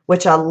color,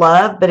 which I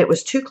love, but it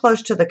was too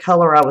close to the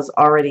color I was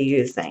already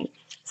using.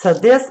 So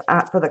this,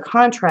 for the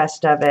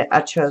contrast of it, I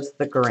chose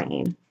the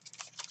green.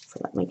 So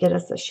let me get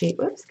us a sheet.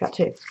 Whoops, got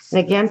two. And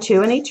again,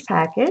 2 in each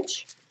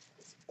package.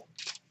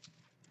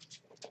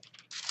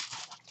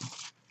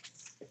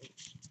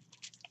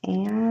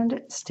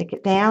 And stick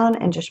it down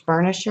and just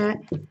burnish it.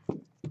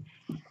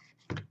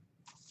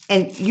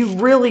 And you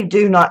really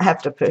do not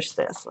have to push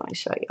this. Let me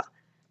show you.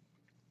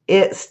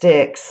 It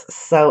sticks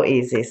so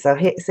easy. So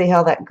see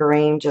how that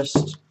green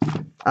just,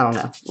 I don't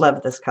know,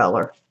 love this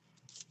color.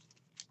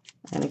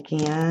 And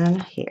again,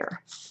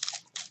 here.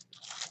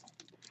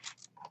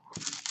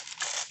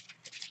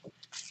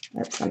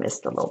 Oops, I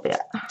missed a little bit.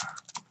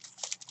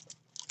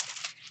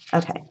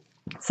 Okay,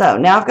 so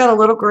now I've got a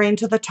little green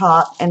to the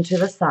top and to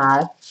the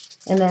side.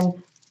 And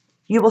then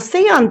you will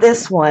see on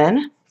this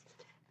one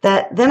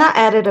that then I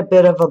added a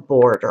bit of a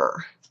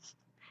border.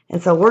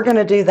 And so we're going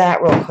to do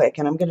that real quick,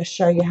 and I'm going to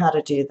show you how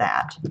to do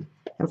that.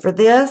 And for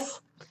this,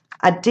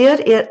 I did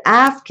it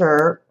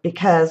after,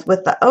 because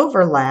with the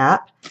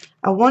overlap,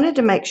 I wanted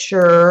to make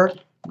sure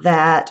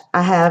that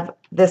I have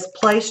this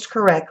placed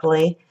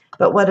correctly.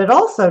 But what it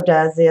also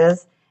does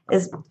is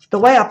the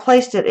way I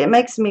placed it, it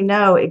makes me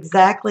know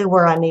exactly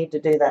where I need to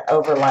do that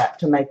overlap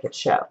to make it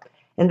show.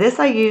 And this,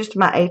 I used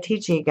my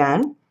ATG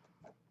gun.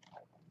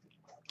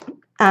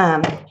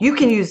 You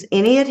can use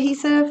any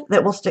adhesive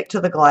that will stick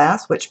to the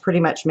glass, which pretty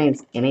much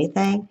means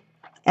anything.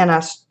 And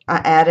I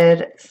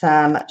added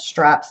some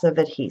stripes of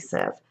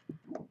adhesive.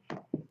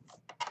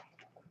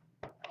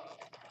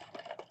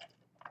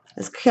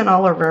 This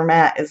cantilever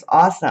mat is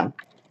awesome,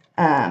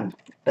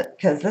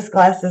 because this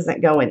glass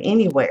isn't going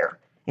anywhere,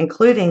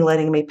 including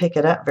letting me pick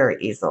it up very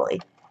easily.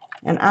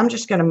 And I'm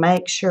just going to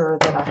make sure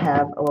that I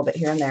have a little bit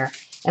here and there.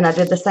 And I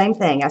did the same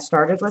thing. I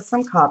started with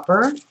some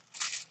copper.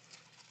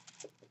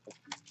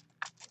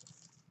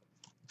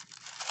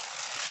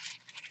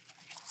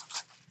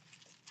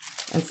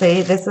 And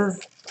see, this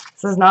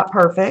is not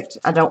perfect.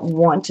 I don't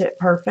want it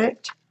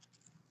perfect.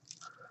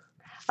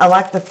 I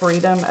like the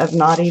freedom of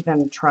not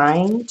even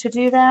trying to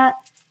do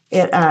that.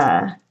 It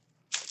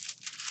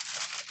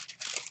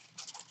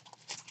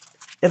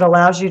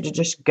allows you to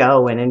just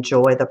go and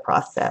enjoy the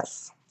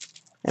process,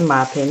 in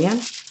my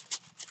opinion.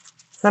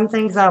 Some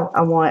things I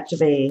want to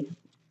be,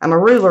 I'm a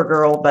ruler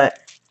girl, but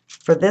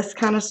for this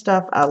kind of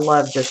stuff, I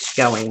love just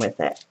going with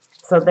it.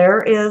 So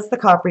there is the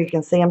copper. You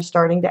can see I'm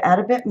starting to add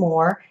a bit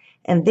more.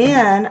 And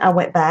then I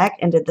went back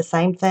and did the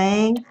same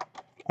thing,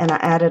 and I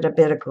added a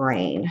bit of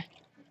green.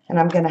 And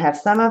I'm going to have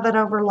some of it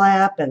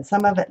overlap and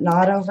some of it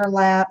not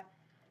overlap.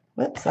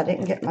 Whoops, I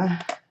didn't get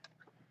my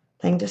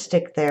thing to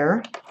stick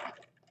there.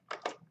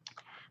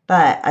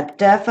 But I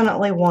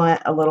definitely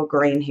want a little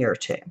green here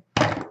too.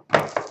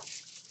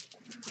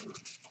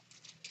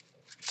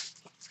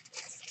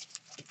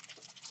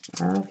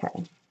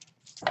 Okay.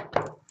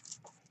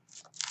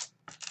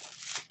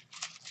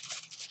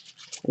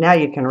 Now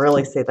you can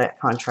really see that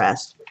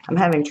contrast. I'm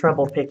having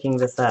trouble picking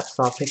this up,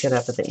 so I'll pick it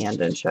up at the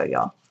end and show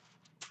y'all.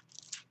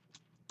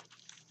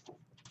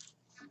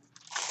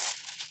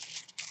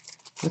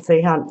 And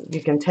see how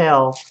you can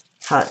tell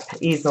how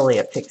easily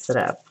it picks it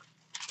up.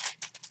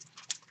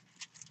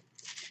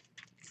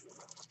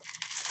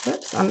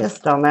 Oops, I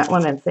missed on that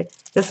one. And see,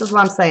 this is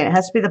what I'm saying. It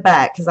has to be the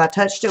back, because I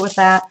touched it with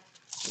that.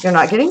 You're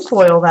not getting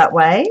foil that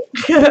way.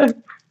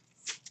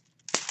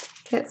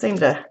 Can't seem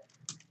to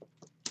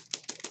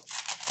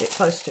get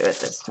close to it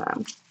this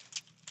time.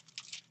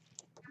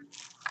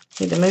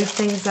 Need to move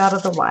things out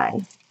of the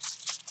way.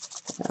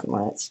 And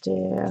let's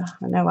do,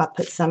 I know I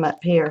put some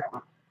up here.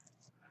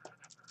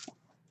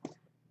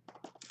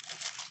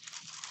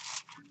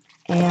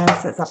 And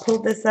since I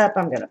pulled this up,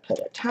 I'm going to put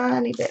a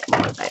tiny bit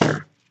more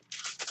there.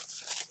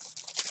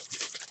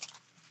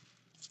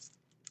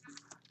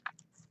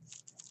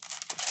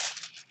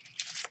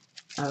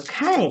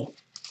 Okay,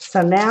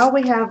 so now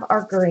we have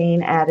our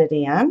green added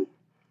in.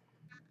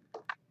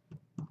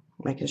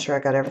 Making sure I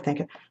got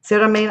everything. See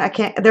what I mean? I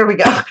can't, there we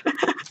go.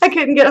 I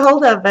couldn't get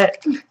hold of it.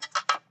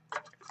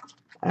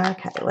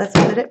 Okay, let's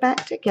put it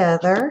back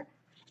together,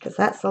 because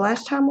that's the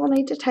last time we'll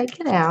need to take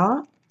it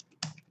out.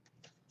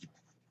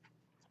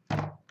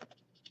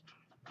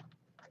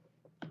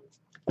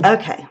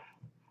 Okay,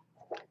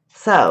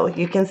 so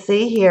you can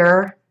see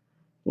here,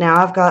 now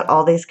I've got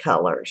all these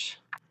colors,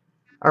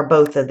 or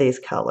both of these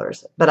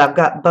colors, but I've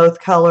got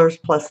both colors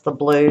plus the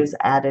blues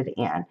added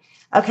in.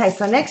 Okay,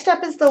 so next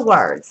up is the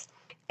words.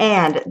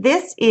 And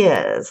this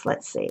is,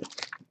 let's see,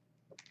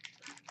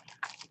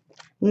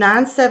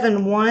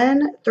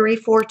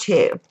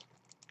 971342.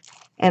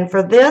 And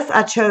for this,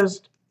 I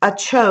chose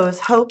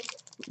hope,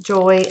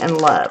 joy,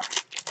 and love.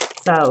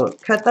 So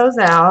cut those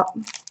out.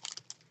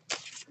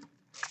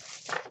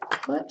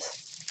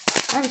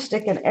 Whoops. I'm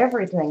sticking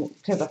everything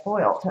to the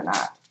foil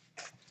tonight.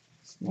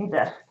 Need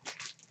to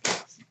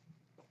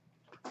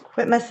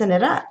quit messing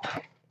it up.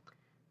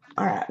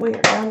 All right, we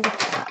are done with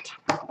that.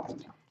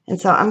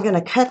 And so I'm going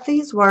to cut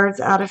these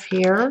words out of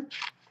here,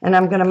 and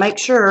I'm going to make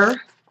sure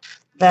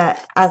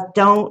that I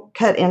don't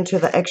cut into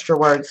the extra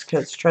words,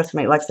 because trust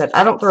me, like I said,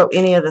 I don't throw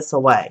any of this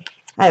away.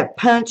 I have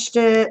punched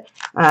it,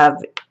 I've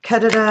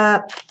cut it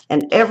up,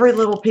 and every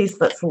little piece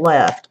that's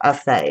left I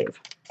save.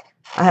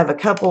 I have a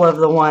couple of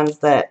the ones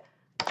that,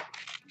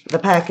 the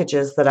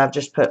packages that I've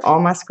just put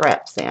all my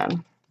scraps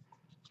in.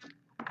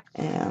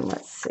 And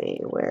let's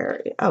see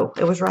where, oh,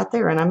 it was right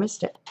there and I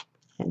missed it.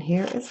 And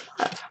here is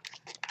love.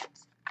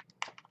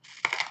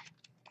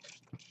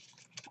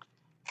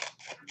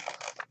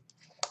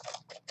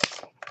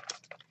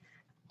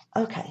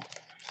 Okay,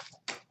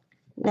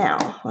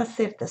 now let's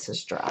see if this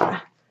is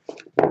dry.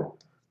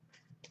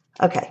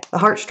 Okay, the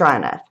heart's dry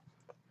enough.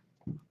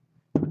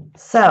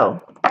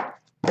 So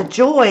the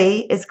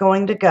joy is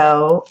going to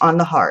go on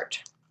the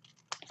heart.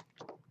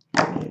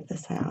 Move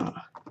this out.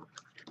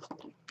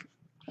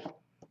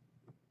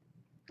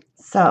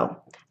 So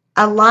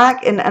I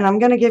like, and I'm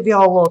going to give you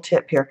all a little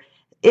tip here.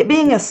 It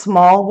being a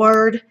small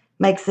word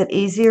makes it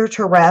easier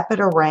to wrap it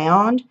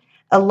around.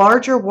 a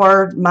larger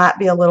word might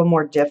be a little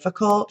more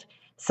difficult.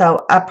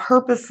 So I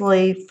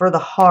purposely, for the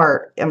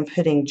heart, am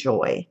putting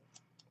joy.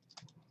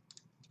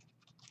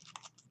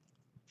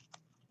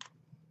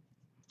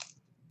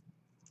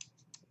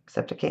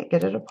 Except I can't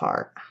get it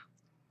apart.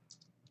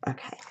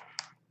 Okay.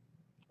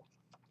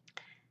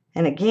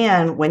 And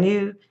again, when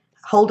you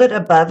hold it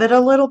above it a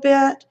little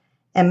bit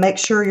and make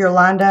sure you're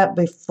lined up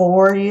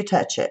before you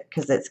touch it,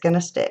 because it's going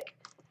to stick.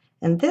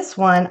 And this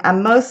one, I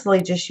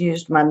mostly just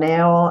used my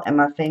nail and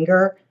my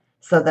finger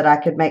so that I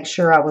could make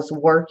sure I was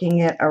working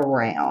it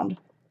around.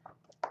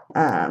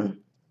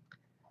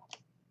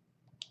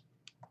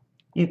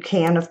 You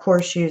can, of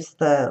course, use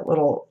the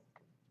little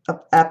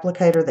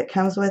applicator that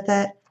comes with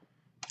it.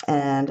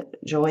 And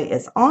joy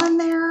is on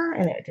there,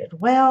 and it did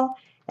well.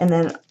 And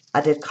then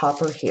I did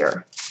copper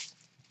here.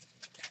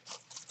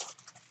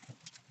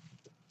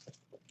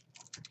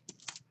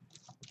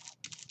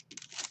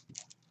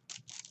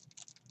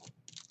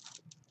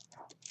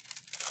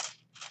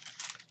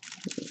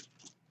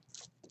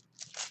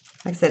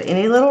 Like I said,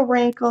 any little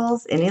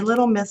wrinkles, any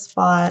little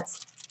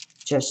misspots,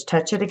 just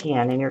touch it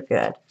again and you're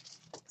good.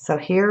 So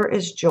here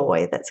is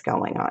joy that's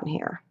going on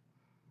here.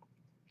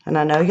 And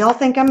I know y'all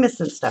think I'm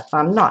missing stuff.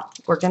 I'm not.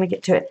 We're going to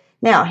get to it.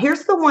 Now,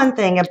 here's the one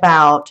thing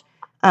about,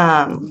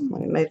 let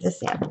me move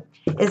this in,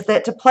 is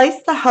that to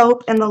place the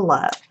hope and the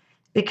love,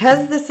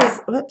 because this is,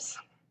 whoops,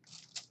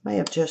 may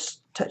have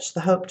just touched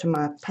the hope to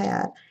my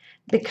pad.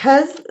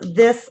 Because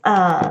this,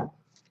 the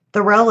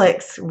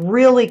relics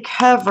really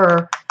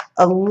cover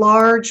a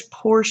large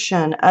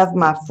portion of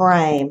my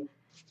frame,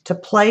 to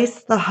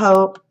place the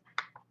hope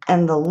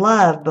and the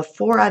love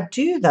before I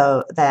do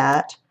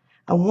that,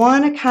 I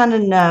want to kind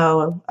of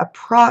know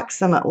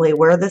approximately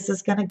where this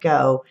is going to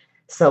go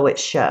so it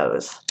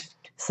shows.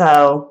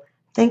 So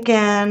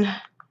thinking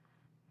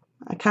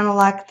I kind of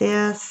like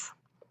this.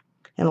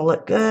 It'll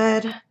look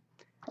good.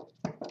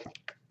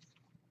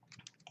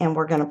 And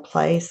we're going to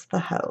place the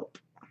hope.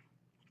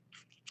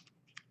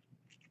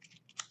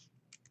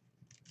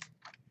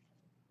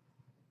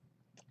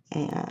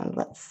 And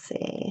let's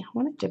see, I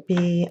want it to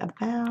be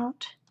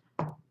about,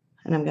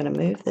 and I'm going to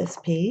move this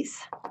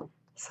piece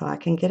so I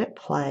can get it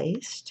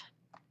placed,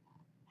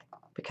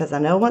 because I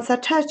know once I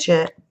touch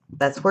it,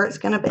 that's where it's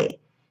going to be.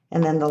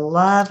 And then the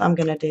love, I'm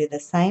going to do the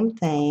same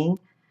thing.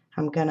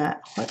 I'm going to,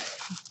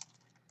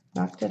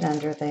 knocked it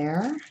under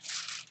there.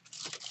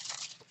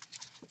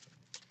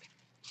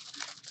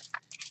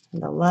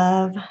 And the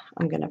love,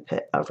 I'm going to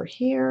put over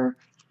here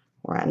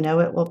where I know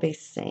it will be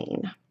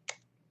seen.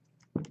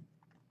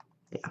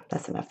 Yeah,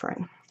 that's enough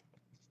room.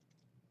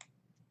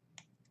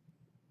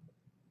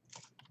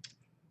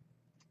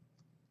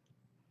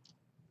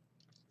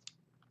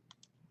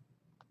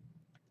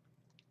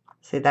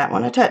 See, that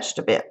one I touched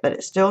a bit, but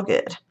it's still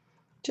good.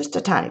 Just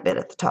a tiny bit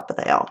at the top of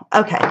the L.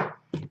 Okay.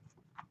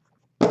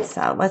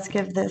 So let's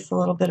give this a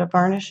little bit of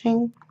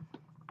burnishing.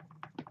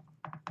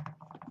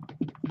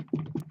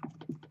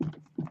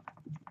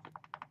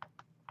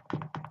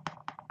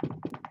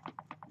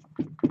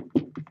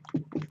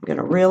 I'm going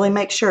to really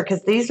make sure,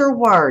 because these are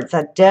words.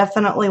 I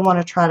definitely want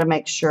to try to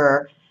make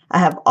sure I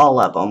have all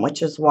of them,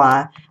 which is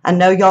why I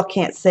know y'all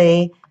can't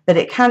see, but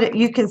it kind of,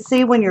 you can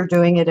see when you're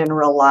doing it in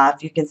real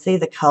life, you can see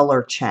the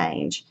color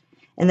change.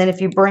 And then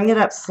if you bring it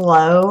up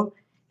slow,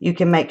 you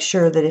can make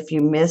sure that if you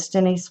missed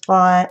any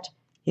spot,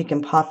 you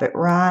can pop it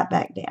right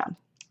back down.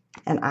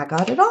 And I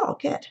got it all.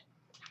 Good.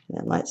 And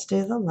then let's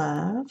do the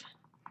love.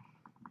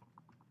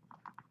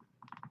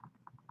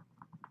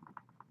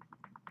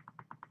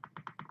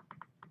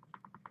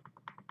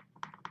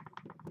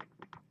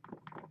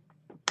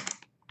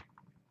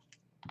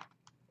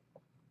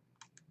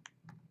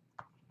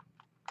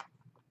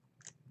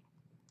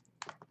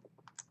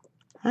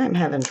 I'm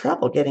having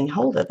trouble getting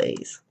hold of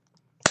these.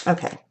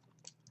 Okay,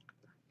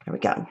 here we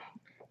go.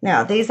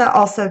 Now, these I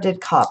also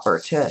did copper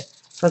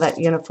for that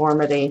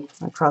uniformity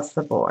across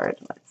the board.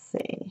 Let's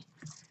see.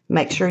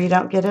 Make sure you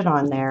don't get it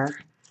on there,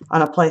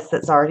 on a place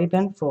that's already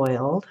been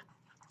foiled.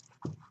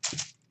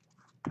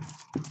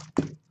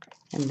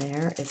 And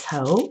there is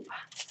hope.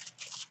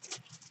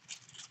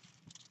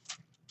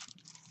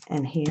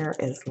 And here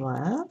is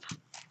love.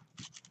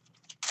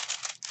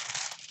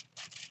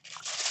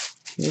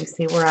 You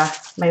see where I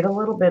made a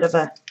little bit of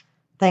a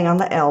thing on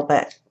the L,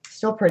 but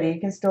still pretty.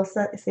 You can still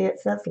see it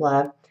says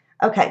love.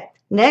 Okay,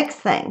 next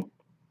thing.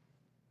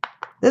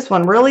 This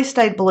one really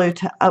stayed blue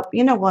to, oh,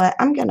 you know what?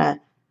 I'm going to,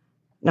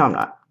 no, I'm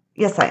not.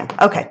 Yes, I am.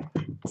 Okay.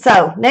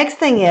 So next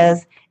thing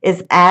is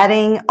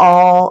adding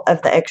all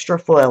of the extra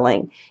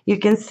foiling. You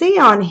can see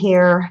on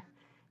here,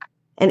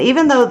 and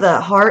even though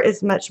the heart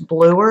is much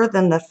bluer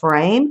than the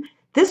frame,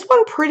 this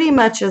one pretty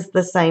much is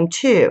the same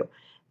too.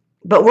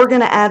 But we're going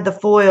to add the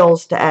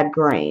foils to add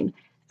green.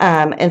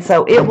 And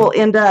so it will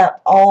end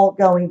up all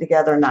going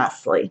together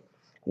nicely.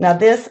 Now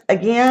this,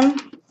 again,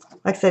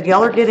 like I said,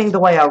 y'all are getting the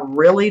way I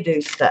really do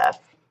stuff.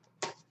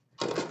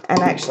 And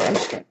actually, I'm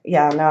just going to,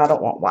 yeah, no, I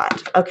don't want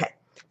white. Okay,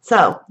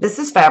 so this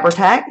is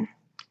Fabri-Tac.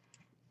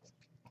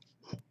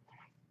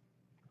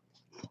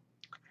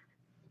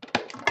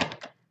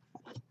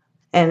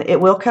 And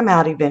it will come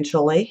out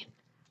eventually.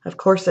 Of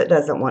course it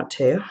doesn't want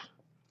to.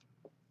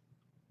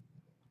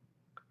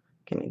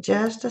 Give me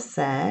just a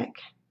sec.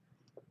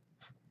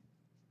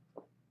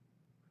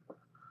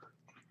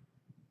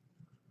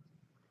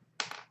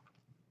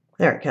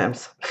 There it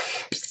comes.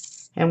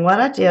 And what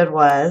I did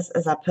was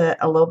I put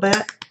a little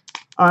bit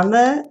on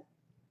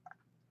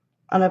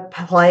a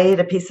plate,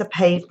 a piece of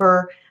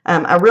paper.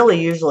 I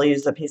really usually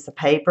use a piece of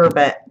paper,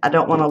 but I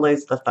don't want to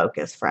lose the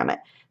focus from it.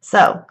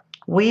 So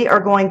we are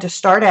going to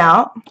start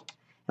out,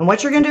 and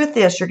what you're going to do with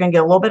this, you're going to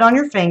get a little bit on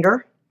your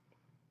finger,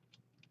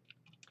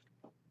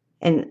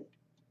 and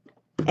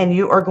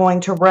you are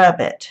going to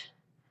rub it.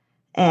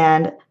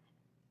 And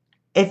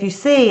if you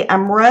see,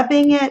 I'm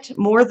rubbing it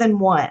more than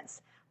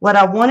once. What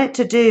I want it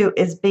to do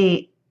is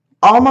be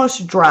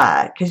almost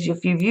dry, because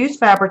if you've used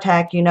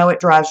Fabri-Tac, you know it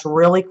dries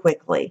really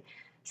quickly.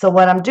 So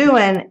what I'm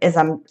doing is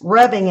I'm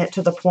rubbing it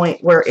to the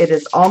point where it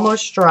is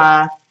almost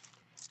dry,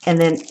 and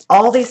then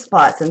all these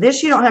spots, and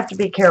this you don't have to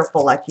be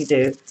careful like you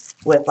do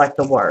with like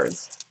the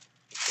words.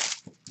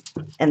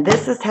 And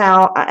this is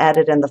how I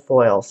added in the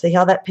foil. See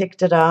how that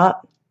picked it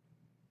up?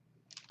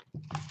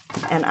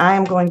 And I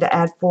am going to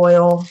add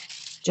foil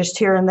just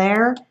here and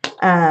there.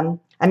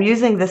 I'm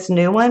using this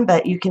new one,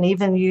 but you can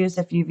even use,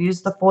 if you've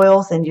used the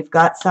foils and you've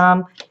got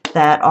some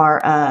that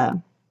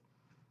are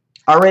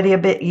already a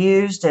bit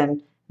used,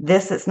 and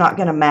this, it's not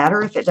going to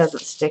matter if it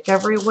doesn't stick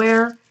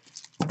everywhere,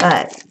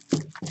 but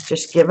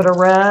just give it a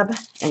rub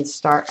and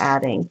start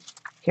adding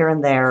here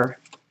and there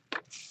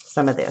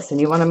some of this. And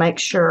you want to make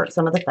sure,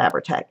 some of the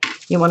Fabri-Tac,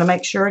 you want to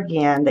make sure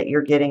again that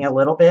you're getting a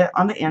little bit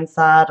on the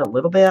inside, a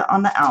little bit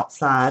on the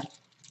outside.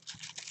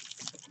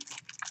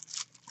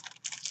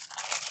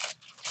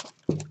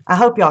 I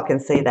hope y'all can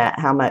see that,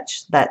 how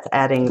much that's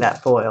adding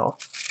that foil.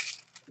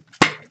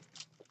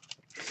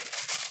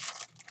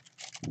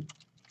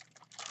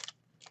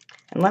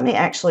 And let me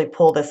actually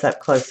pull this up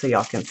close so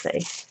y'all can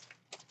see.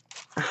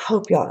 I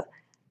hope y'all,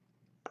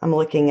 I'm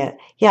looking at,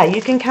 yeah,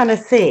 you can kind of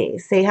see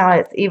how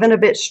it's even a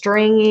bit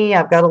stringy.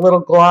 I've got a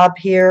little glob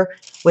here.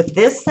 With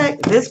this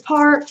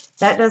part,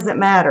 that doesn't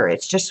matter.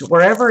 It's just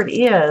wherever it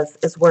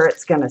is where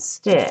it's going to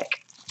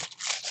stick.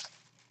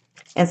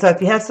 And so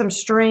if you have some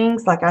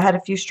strings, like I had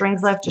a few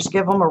strings left, just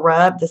give them a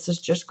rub. This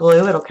is just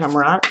glue. It'll come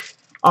right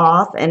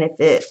off. And if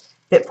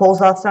it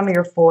pulls off some of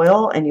your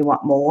foil and you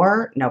want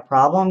more, no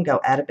problem. Go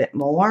add a bit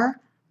more.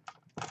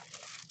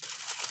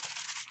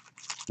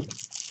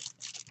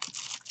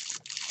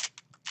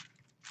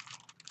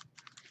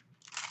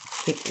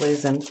 Keep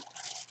losing.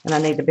 And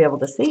I need to be able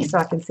to see so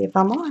I can see if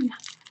I'm on.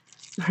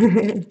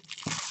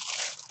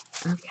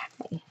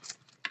 Okay.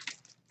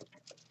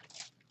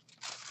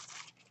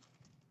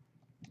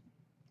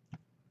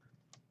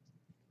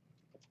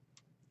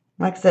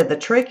 Like I said, the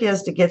trick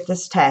is to get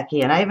this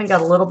tacky. And I even got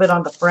a little bit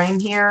on the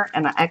frame here,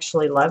 and I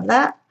actually love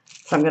that.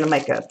 So I'm going to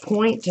make a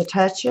point to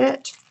touch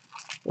it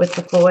with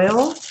the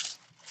foil.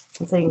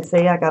 And so you can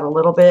see I got a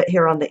little bit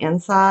here on the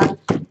inside,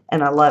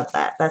 and I love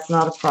that. That's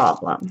not a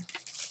problem.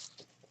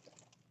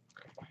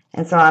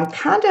 And so I'm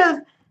kind of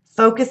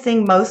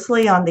focusing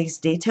mostly on these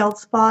detailed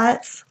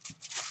spots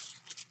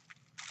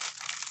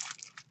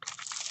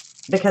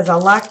because I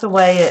like the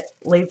way it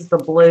leaves the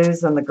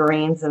blues and the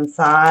greens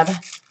inside.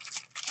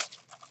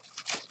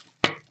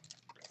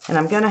 And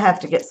I'm going to have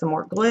to get some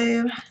more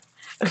glue.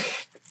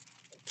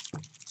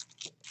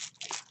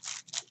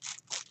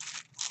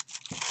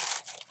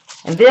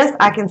 And this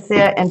I can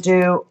sit and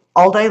do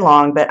all day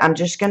long, but I'm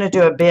just going to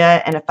do a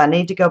bit, and if I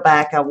need to go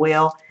back, I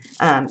will.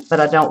 But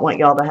I don't want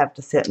y'all to have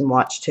to sit and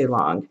watch too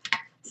long.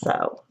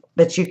 So,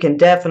 but you can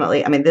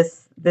definitely, I mean,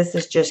 this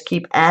is just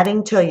keep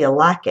adding till you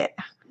like it.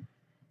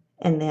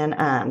 And then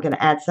I'm going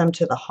to add some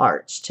to the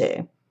hearts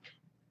too.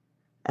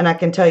 And I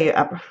can tell you,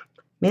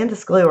 me and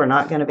this glue are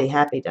not going to be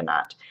happy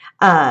tonight.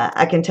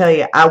 I can tell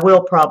you, I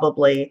will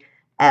probably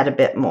add a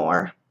bit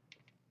more.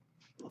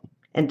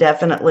 And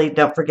definitely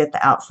don't forget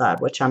the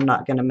outside, which I'm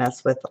not going to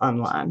mess with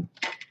online.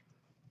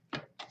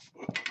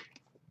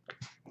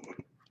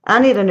 I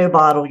need a new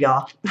bottle,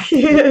 y'all.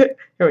 Here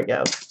we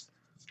go.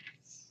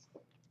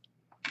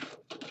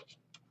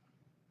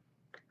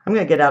 I'm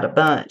going to get out a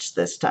bunch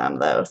this time,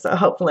 though, so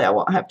hopefully I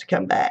won't have to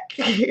come back.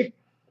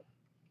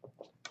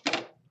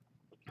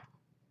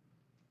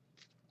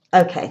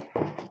 Okay.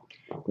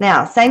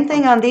 Now, same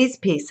thing on these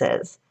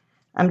pieces.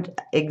 I'm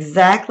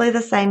exactly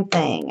the same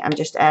thing. I'm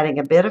just adding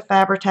a bit of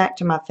Fabri-Tac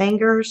to my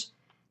fingers,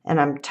 and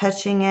I'm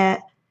touching it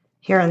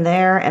here and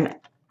there. And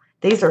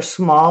these are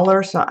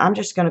smaller, so I'm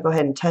just going to go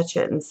ahead and touch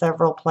it in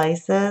several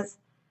places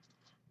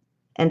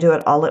and do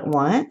it all at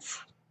once.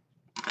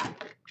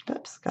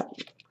 Oops,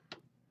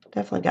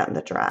 definitely gotten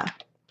the dry.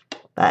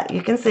 But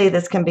you can see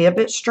this can be a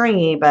bit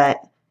stringy,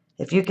 but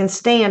if you can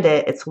stand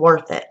it, it's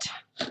worth it.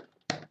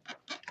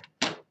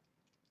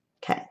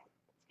 Okay,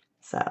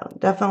 so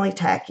definitely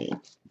tacky.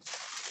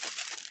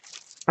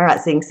 All right,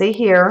 so you can see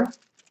here,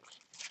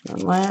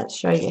 and let's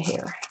show you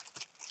here.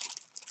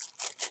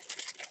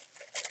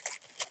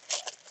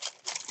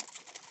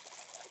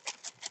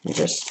 And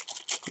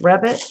just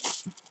rub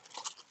it.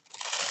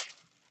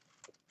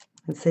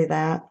 And see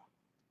that?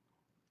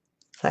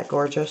 Is that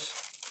gorgeous?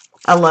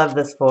 I love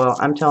this foil.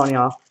 I'm telling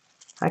y'all,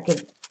 I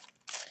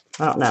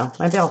don't know,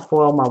 maybe I'll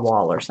foil my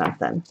wall or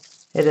something.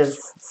 It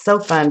is so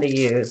fun to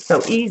use,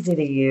 so easy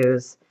to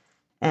use,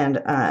 and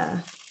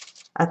I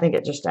think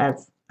it just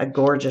adds a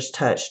gorgeous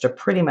touch to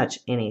pretty much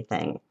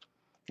anything.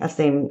 I've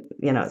seen,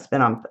 you know, it's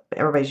been on,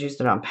 everybody's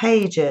used it on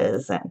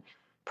pages and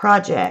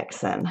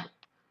projects and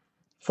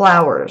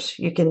flowers.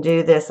 You can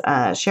do this.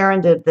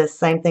 Sharon did this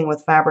same thing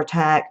with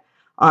Fabri-Tac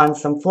on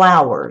some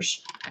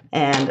flowers,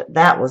 and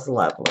that was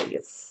lovely.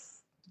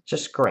 It's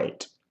just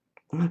great.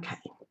 Okay.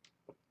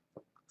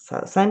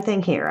 So same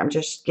thing here. I'm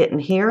just getting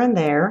here and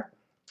there.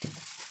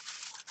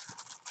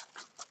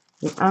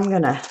 I'm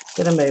going to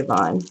get a move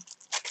on.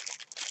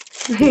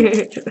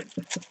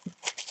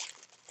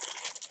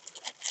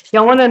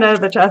 Y'all want to know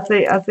that I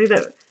see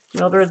that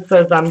Mildred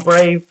says I'm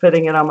brave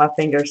putting it on my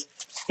fingers.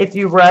 If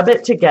you rub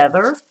it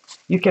together,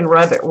 you can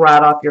rub it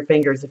right off your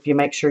fingers if you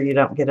make sure you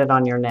don't get it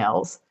on your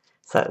nails.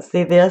 So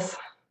see this?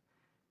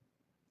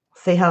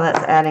 See how that's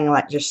adding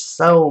like just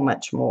so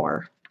much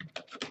more.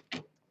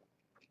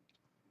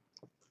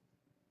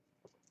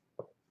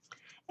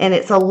 And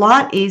it's a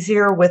lot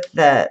easier with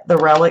the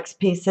relics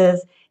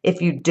pieces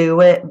if you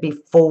do it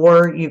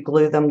before you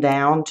glue them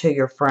down to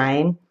your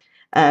frame.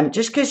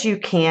 Just because you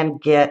can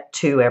get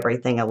to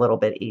everything a little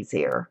bit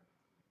easier.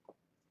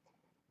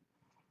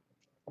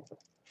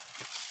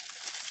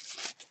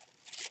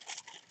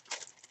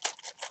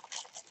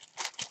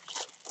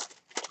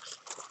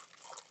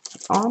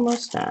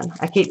 Almost done.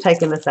 I keep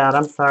taking this out.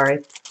 I'm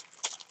sorry.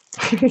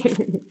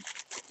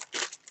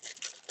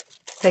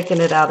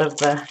 Taking it out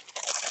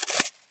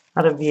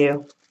of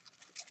view.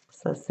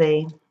 So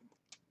see,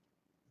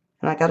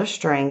 and I got a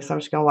string, so I'm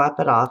just gonna wipe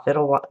it off.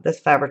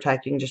 This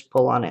Fabri-Tac, you can just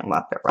pull on it and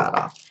wipe it right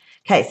off.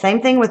 Okay, same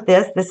thing with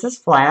this. This is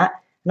flat,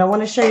 and I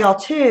want to show y'all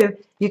too.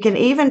 You can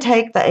even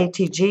take the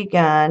ATG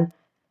gun,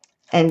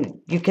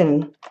 and you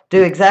can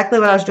do exactly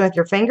what I was doing with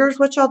your fingers,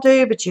 which I'll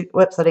do. But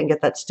whoops, I didn't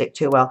get that to stick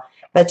too well.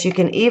 But you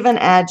can even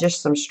add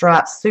just some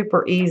stripes,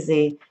 super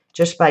easy,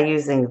 just by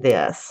using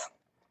this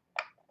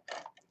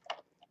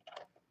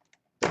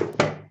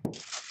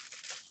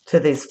to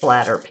these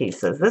flatter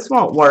pieces. This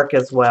won't work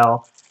as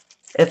well,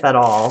 if at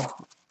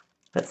all.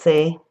 But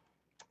see,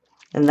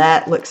 and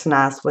that looks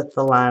nice with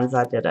the lines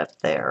I did up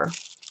there.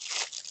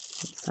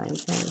 Same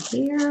thing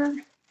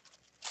here.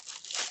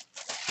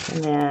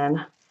 And then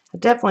I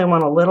definitely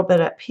want a little bit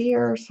up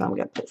here, so I'm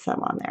going to put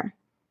some on there.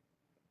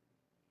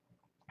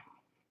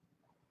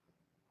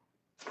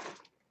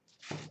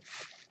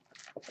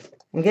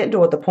 I'm getting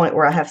to the point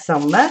where I have so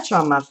much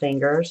on my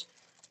fingers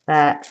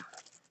that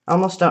I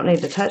almost don't need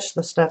to touch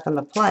the stuff in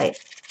the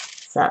plate.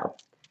 So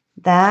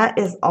that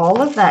is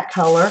all of that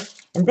color.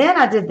 And then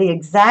I did the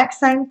exact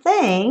same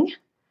thing,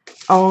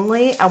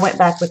 only I went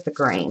back with the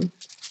green.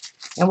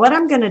 And what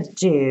I'm going to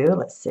do,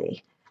 let's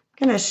see,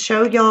 I'm going to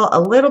show y'all a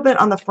little bit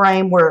on the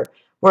frame where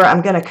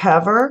I'm going to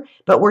cover,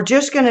 but we're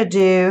just going to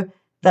do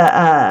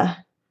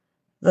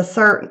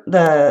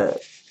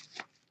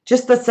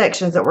just the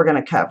sections that we're going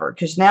to cover,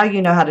 because now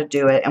you know how to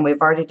do it, and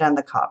we've already done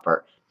the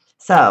copper.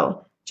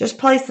 So just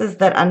places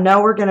that I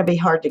know are going to be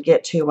hard to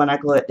get to when I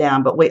glue it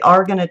down, but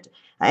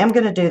I am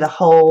going to do the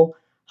whole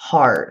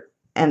heart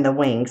and the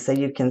wings so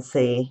you can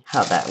see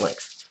how that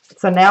looks.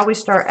 So now we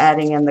start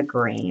adding in the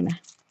green.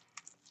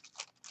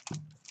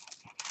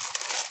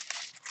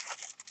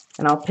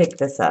 And I'll pick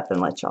this up and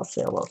let y'all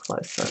see a little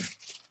closer,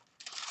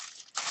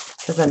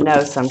 because I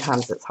know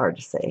sometimes it's hard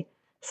to see.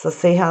 So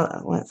see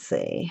how, let's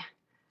see.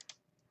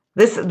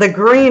 The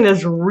green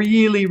is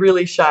really,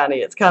 really shiny.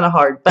 It's kind of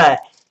hard, but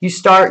you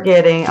start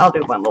getting, I'll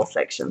do one little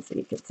section so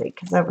you can see,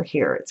 because over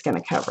here it's going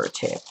to cover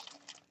too.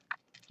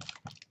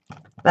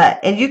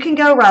 And you can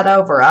go right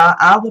over.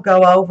 I will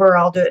go over.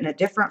 I'll do it in a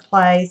different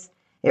place.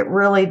 It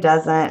really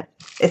doesn't,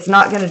 it's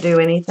not going to do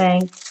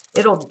anything.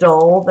 It'll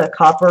dull the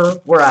copper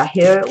where I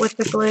hit it with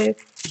the glue,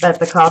 but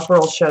the copper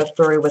will show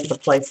through with the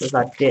places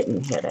I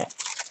didn't hit it.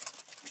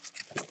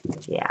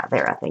 Yeah,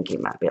 there, I think you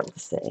might be able to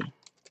see.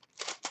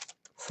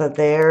 So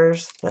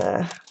there's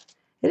it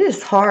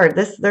is hard.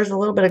 There's a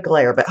little bit of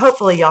glare, but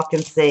hopefully y'all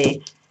can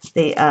see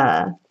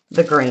the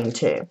green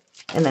too.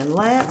 And then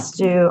let's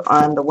do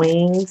on the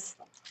wings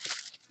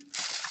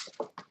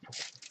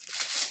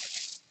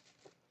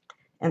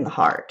and the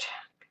heart,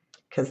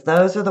 because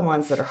those are the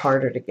ones that are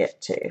harder to get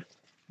to.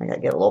 I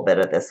gotta get a little bit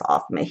of this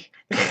off me.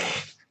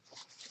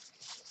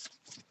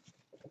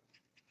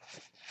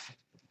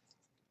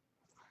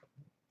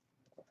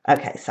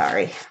 Okay,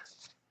 sorry.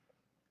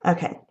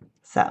 Okay,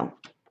 so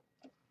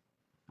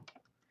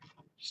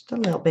just a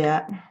little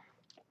bit.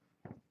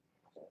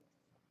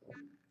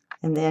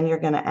 And then you're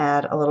going to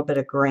add a little bit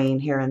of green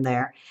here and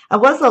there. I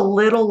was a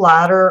little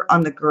lighter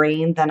on the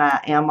green than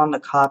I am on the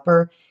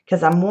copper,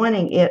 because I'm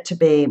wanting it to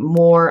be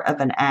more of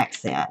an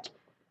accent.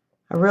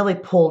 I really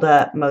pulled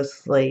up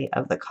mostly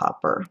of the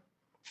copper.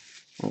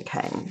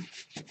 Okay.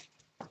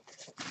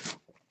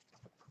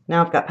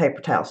 Now I've got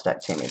paper towel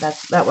stuck to me.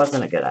 That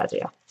wasn't a good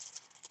idea.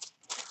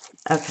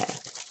 Okay.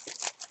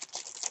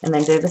 And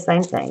then do the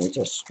same thing.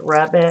 Just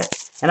rub it.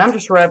 And I'm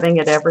just rubbing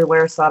it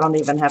everywhere, so I don't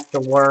even have to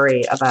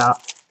worry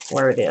about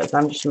where it is.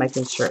 I'm just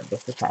making sure it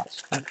gets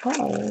attached.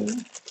 Okay.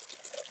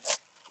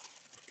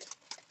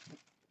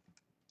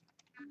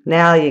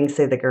 Now you can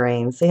see the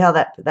green. See how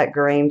that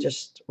green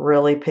just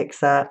really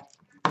picks up?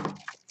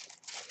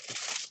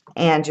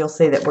 And you'll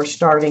see that we're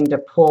starting to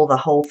pull the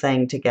whole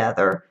thing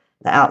together,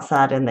 the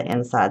outside and the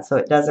inside. So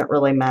it doesn't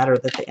really matter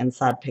that the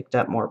inside picked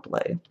up more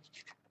blue.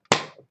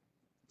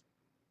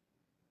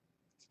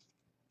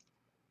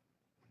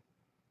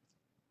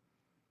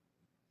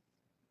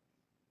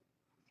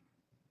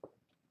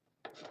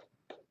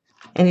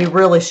 And you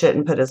really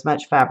shouldn't put as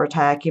much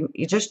Fabri-Tac.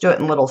 You just do it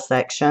in little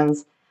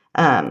sections.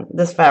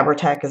 This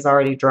Fabri-Tac is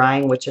already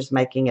drying, which is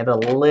making it a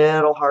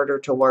little harder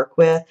to work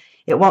with.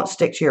 It won't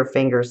stick to your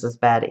fingers as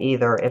bad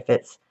either if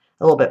it's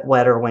a little bit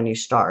wetter when you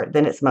start.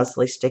 Then it's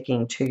mostly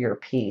sticking to your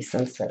piece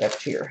instead of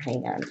to your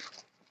hand.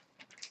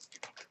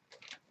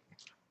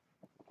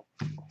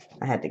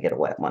 I had to get a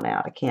wet one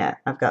out. I can't.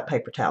 I've got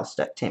paper towel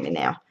stuck to me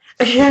now.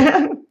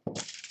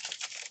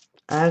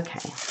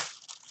 Okay.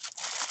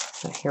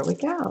 So here we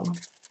go.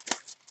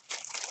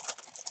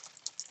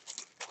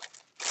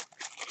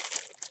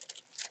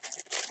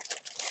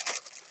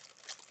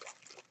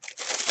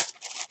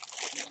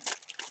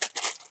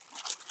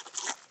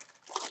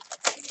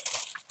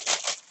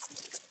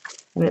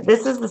 And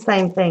this is the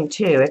same thing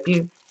too.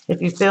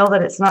 If you feel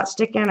that it's not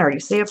sticking or you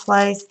see a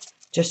place,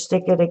 just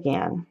stick it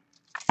again.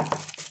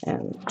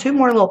 And 2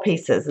 more little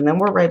pieces, and then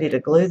we're ready to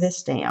glue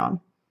this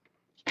down.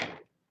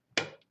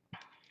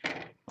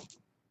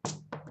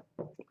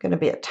 Going to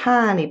be a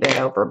tiny bit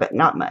over, but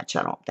not much,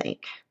 I don't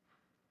think.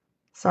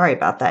 Sorry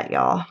about that,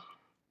 y'all.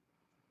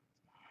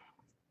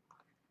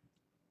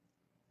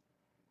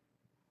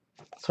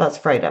 That's what I was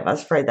afraid of. I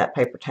was afraid that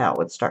paper towel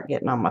would start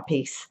getting on my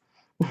piece.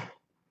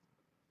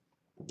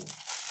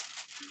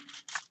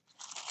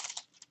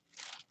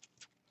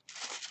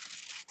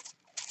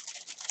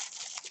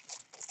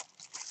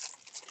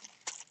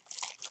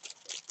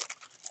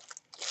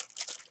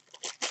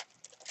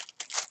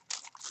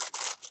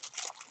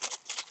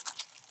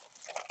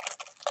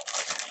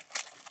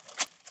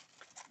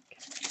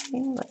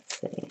 Okay, let's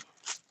see.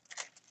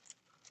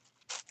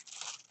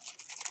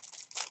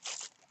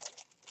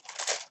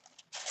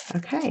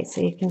 Okay,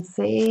 so you can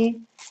see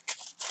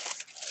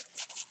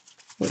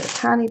a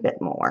tiny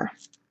bit more.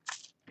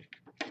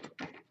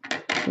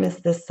 Miss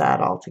this side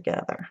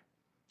altogether.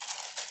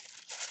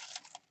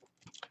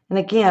 And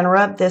again,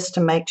 rub this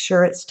to make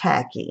sure it's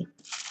tacky.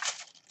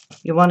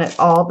 You want it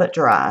all but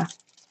dry.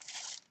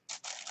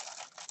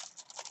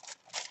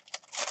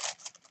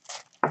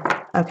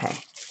 Okay,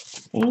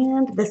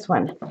 and this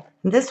one.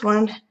 Let's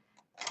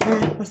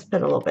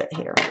put a little bit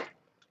here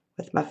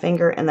with my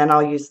finger, and then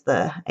I'll use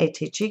the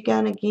ATG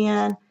gun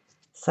again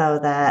so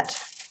that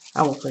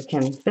we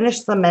can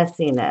finish the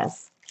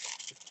messiness.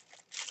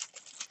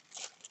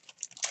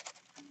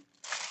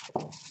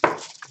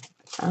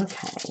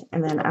 Okay,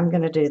 and then I'm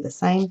going to do the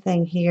same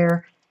thing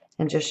here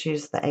and just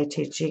use the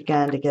ATG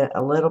gun to get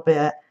a little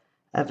bit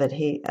of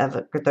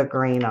the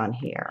green on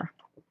here.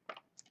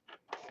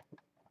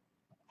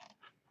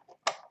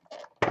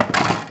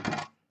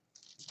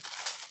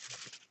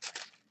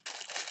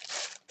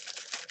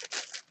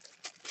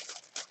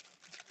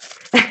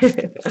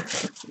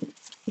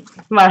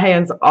 My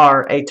hands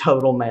are a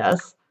total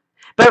mess.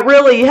 But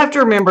really, you have to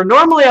remember,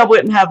 normally I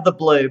wouldn't have the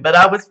blue, but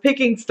I was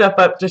picking stuff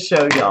up to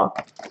show y'all.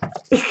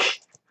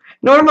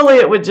 Normally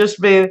it would just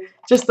be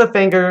just the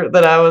finger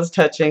that I was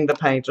touching the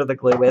paint or the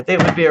glue with.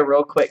 It would be a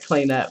real quick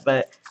cleanup,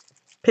 but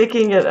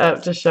picking it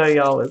up to show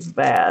y'all is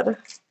bad.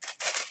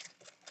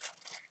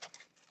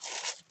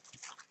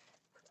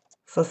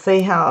 So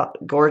see how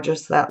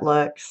gorgeous that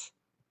looks?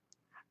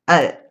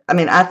 I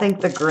mean, I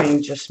think the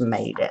green just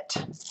made it.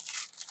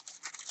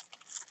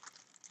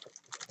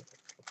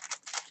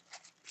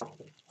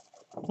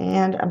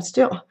 And I'm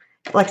still,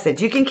 like I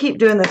said, you can keep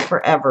doing this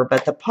forever,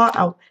 but the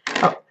pot,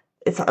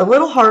 it's a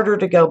little harder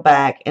to go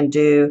back and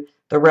do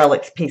the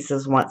relics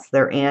pieces once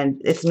they're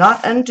in. It's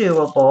not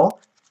undoable,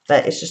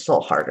 but it's just a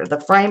little harder.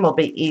 The frame will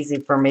be easy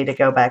for me to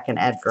go back and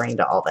add green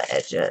to all the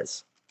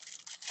edges.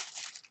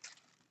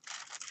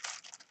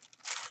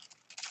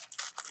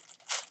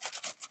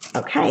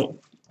 Okay,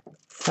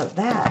 so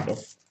that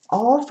is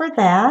all for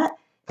that,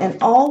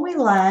 and all we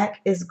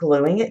lack is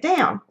gluing it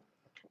down.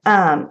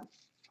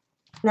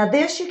 Now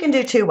this you can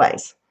do 2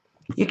 ways.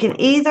 You can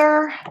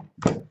either,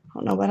 I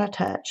don't know what I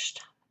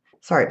touched.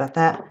 Sorry about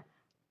that.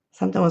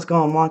 Something was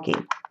going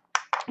wonky.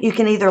 You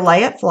can either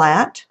lay it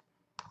flat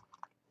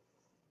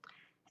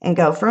and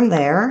go from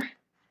there,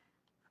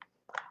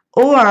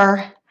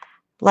 or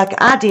like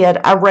I did,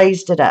 I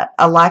raised it up.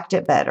 I liked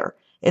it better.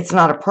 It's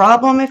not a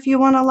problem if you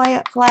want to lay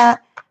it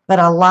flat, but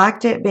I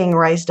liked it being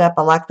raised up.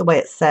 I liked the way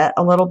it set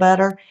a little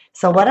better.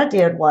 So what I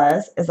did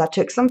is I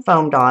took some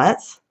foam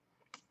dots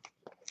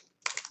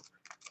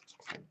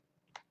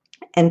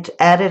and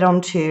added them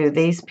to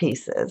these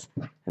pieces.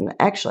 And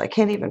actually, I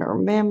can't even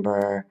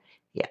remember.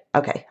 Yeah,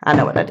 okay, I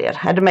know what I did. I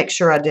had to make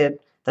sure I did,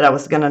 that I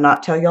was going to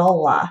not tell y'all a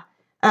lie.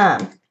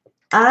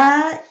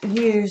 I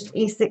used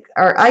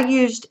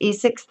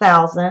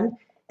E6000,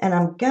 And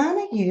I'm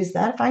going to use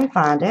that if I can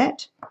find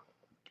it.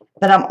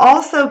 But I'm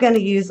also going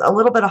to use a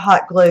little bit of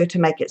hot glue to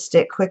make it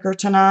stick quicker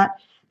tonight.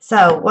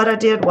 So what I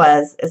did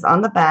is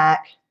on the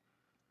back,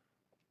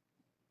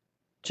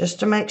 just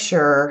to make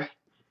sure,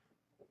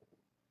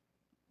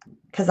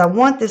 because I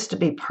want this to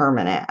be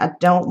permanent. I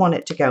don't want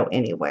it to go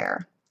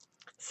anywhere.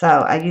 So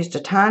I used a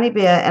tiny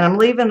bit, and I'm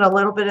leaving a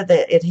little bit of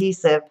the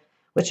adhesive,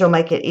 which will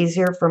make it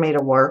easier for me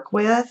to work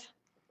with.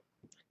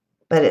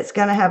 But it's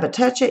going to have a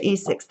touch of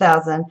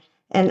E6000.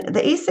 And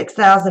the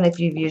E6000, if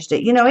you've used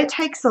it, you know, it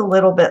takes a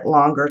little bit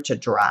longer to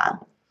dry.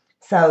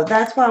 So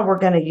that's why we're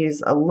going to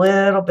use a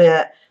little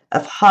bit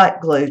of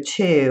hot glue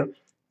too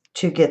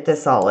to get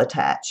this all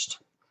attached.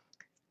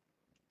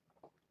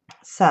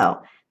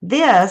 So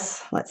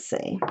this, let's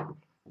see,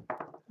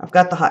 I've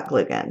got the hot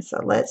glue gun.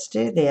 So let's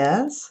do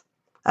this.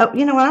 Oh,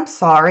 you know what? I'm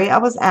sorry. I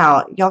was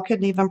out. Y'all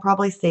couldn't even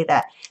probably see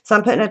that. So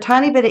I'm putting a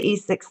tiny bit of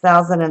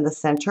E6000 in the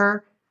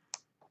center.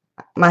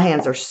 My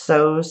hands are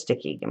so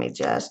sticky. Give me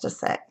just a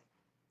sec.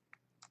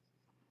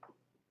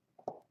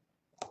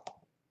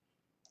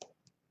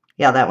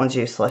 Yeah, that one's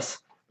useless.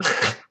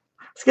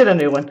 Let's get a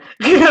new one.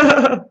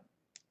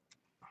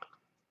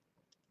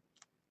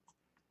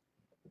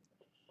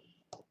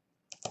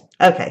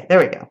 Okay, there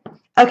we go.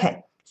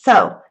 Okay,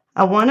 so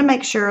I want to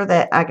make sure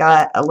that I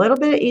got a little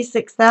bit of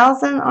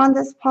E6000 on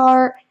this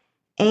part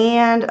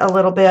and a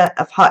little bit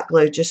of hot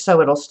glue just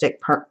so it'll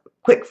stick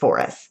quick for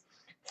us.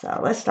 So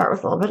let's start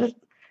with a little bit of,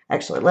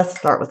 actually, let's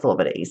start with a little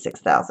bit of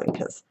E6000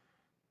 because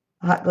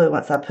hot glue,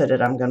 once I put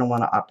it, I'm going to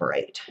want to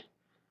operate.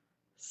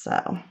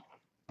 So,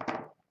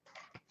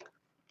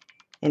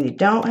 and you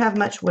don't have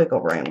much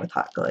wiggle room with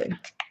hot glue.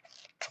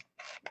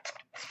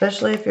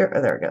 Especially if you're,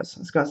 oh, there it goes.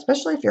 Let's go.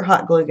 Especially if your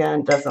hot glue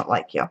gun doesn't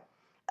like you.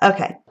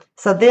 Okay,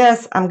 so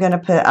this I'm going to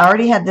put, I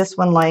already had this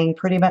one laying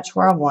pretty much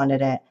where I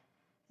wanted it.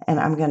 And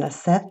I'm going to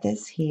set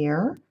this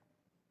here.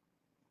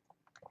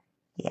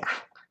 Yeah,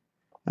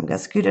 I'm going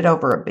to scoot it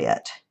over a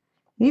bit.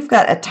 You've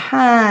got a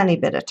tiny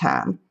bit of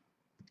time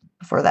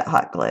before that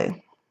hot glue.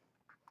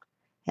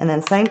 And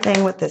then same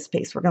thing with this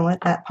piece. We're going to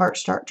let that part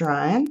start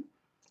drying.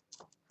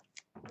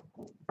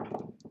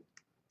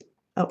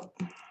 Oh.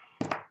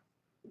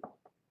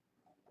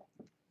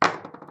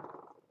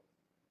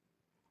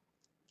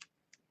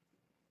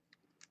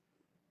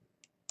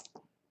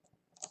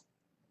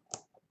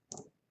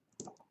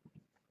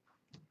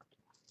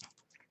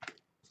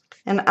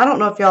 And I don't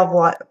know if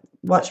y'all have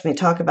watched me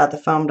talk about the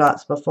foam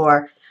dots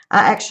before. I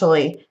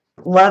actually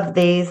love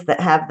these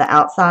that have the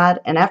outside.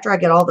 And after I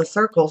get all the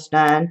circles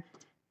done,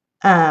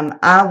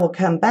 I will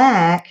come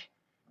back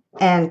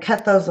and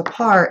cut those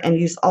apart and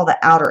use all the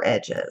outer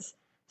edges.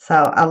 So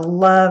I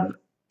love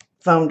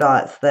foam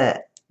dots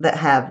that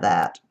have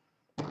that.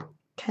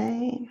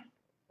 Okay.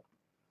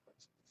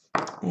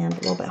 And a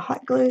little bit of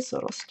hot glue so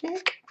it'll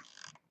stick.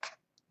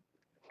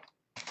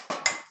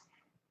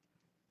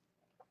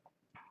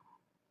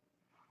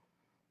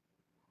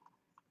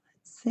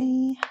 Let's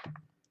see.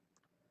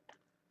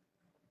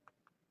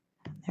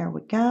 There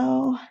we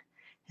go.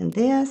 And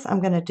this I'm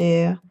going to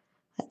do,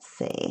 let's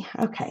see.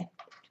 Okay.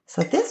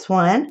 So this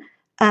one,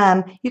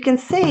 you can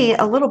see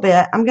a little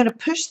bit. I'm going to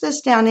push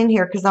this down in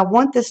here because I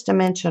want this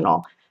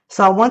dimensional.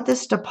 So I want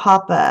this to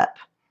pop up.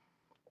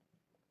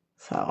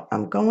 So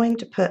I'm going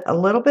to put a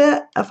little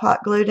bit of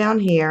hot glue down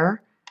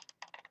here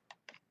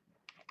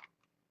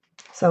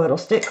so it'll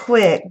stick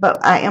quick,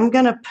 but I am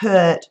going to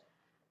put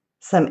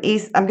I'm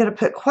going to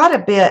put quite a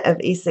bit of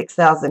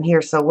E6000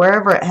 here so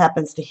wherever it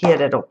happens to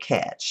hit, it'll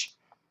catch.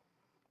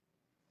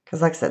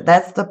 Because like I said,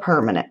 that's the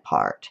permanent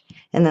part.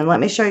 And then let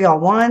me show y'all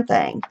one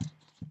thing.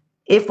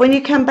 If when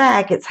you come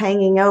back, it's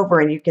hanging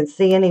over and you can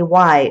see any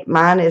white,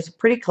 mine is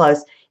pretty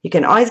close. You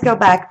can always go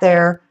back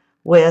there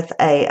with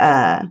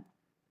a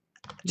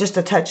just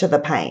a touch of the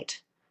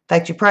paint. In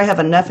fact, you probably have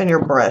enough in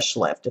your brush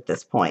left at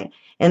this point.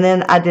 And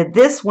then I did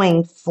this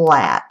wing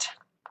flat.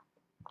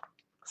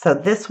 So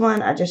this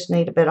one, I just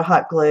need a bit of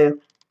hot glue.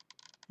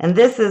 And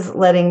this is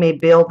letting me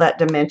build that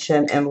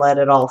dimension and let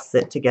it all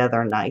sit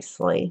together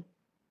nicely.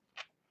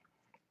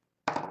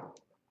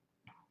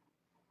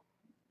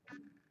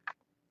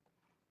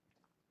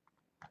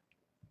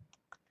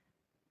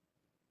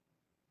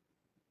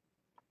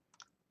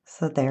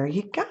 So there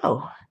you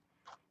go.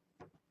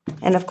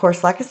 And of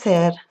course, like I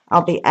said,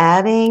 I'll be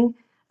adding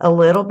a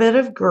little bit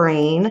of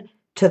green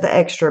to the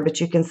extra, but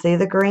you can see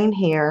the green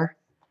here.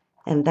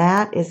 And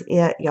that is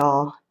it,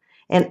 y'all.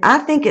 And I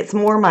think it's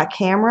more my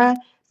camera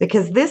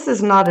because this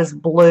is not as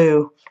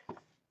blue.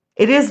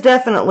 It is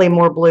definitely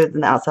more blue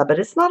than the outside, but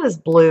it's not as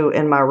blue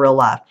in my real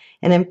life.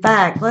 And in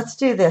fact, let's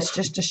do this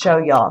just to show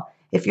y'all.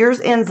 If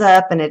yours ends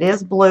up and it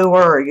is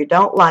bluer or you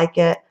don't like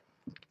it,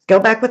 go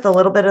back with a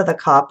little bit of the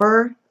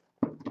copper.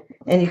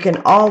 And you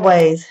can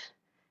always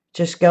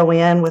just go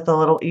in with a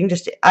little, you can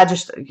just,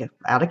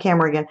 out of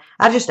camera again,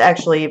 I just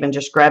actually even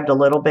just grabbed a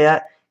little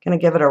bit, gonna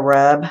give it a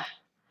rub.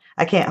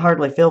 I can't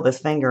hardly feel this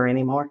finger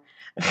anymore.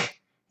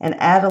 And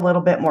add a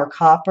little bit more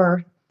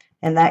copper,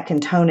 and that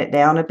can tone it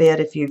down a bit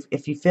if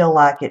you feel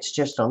like it's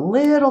just a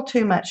little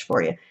too much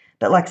for you.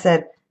 But like I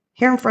said,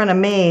 here in front of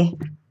me,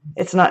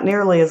 it's not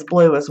nearly as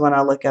blue as when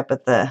I look up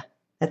at the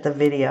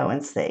video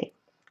and see.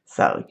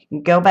 So you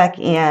can go back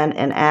in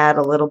and add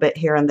a little bit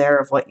here and there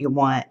of what you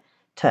want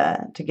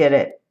to get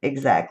it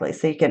exactly.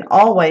 So you can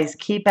always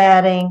keep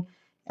adding.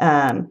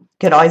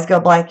 Could always go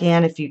back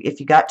in if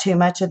you got too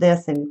much of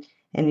this and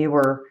you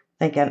were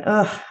thinking,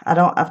 ugh,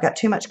 I've got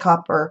too much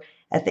copper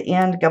at the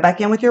end. Go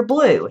back in with your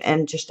blue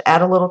and just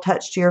add a little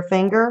touch to your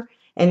finger,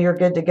 and you're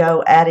good to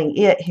go adding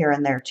it here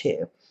and there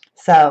too.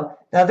 So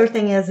the other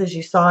thing is, as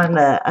you saw in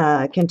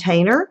the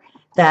container,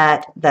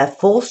 that the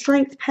full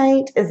strength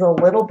paint is a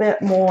little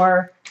bit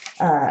more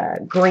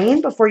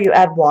green before you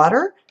add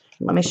water.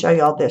 Let me show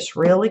you all this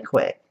really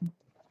quick.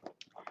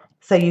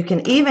 So you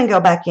can even go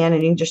back in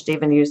and you can just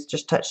even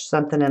just touch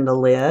something in the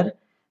lid.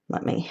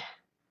 You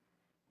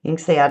can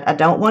see I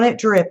don't want it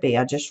drippy.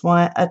 I just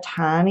want a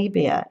tiny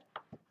bit.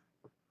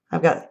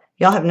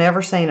 Y'all have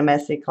never seen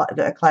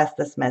a class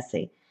this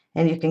messy.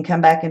 And you can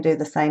come back and do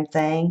the same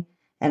thing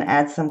and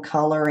add some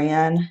color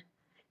in,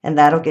 and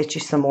that'll get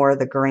you some more of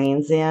the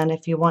greens in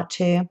if you want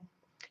to.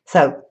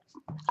 So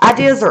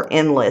ideas are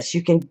endless.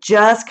 You can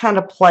just kind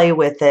of play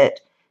with it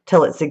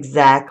till it's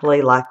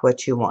exactly like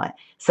what you want.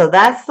 So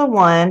that's the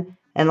one,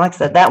 and like I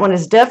said, that one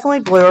is definitely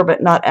bluer,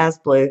 but not as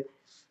blue.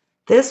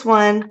 This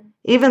one,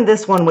 even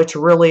this one, which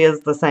really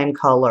is the same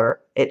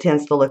color, it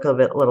tends to look a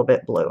little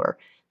bit bluer.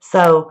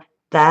 So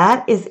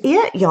that is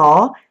it,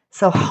 y'all.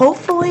 So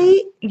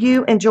hopefully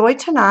you enjoyed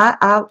tonight.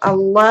 I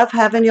love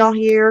having y'all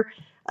here.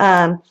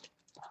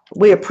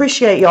 We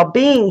appreciate y'all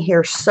being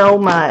here so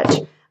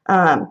much.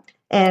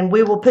 And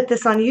we will put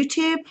this on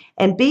YouTube.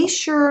 And be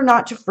sure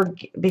not to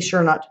forget.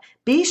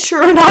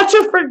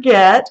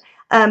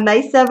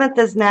 May 7th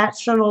is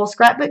National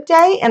Scrapbook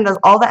Day, and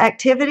all the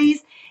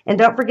activities. And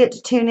don't forget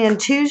to tune in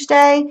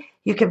Tuesday.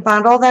 You can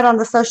find all that on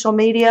the social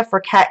media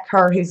for Kat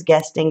Kerr, who's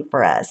guesting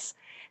for us.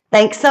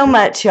 Thanks so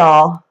much,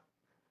 y'all.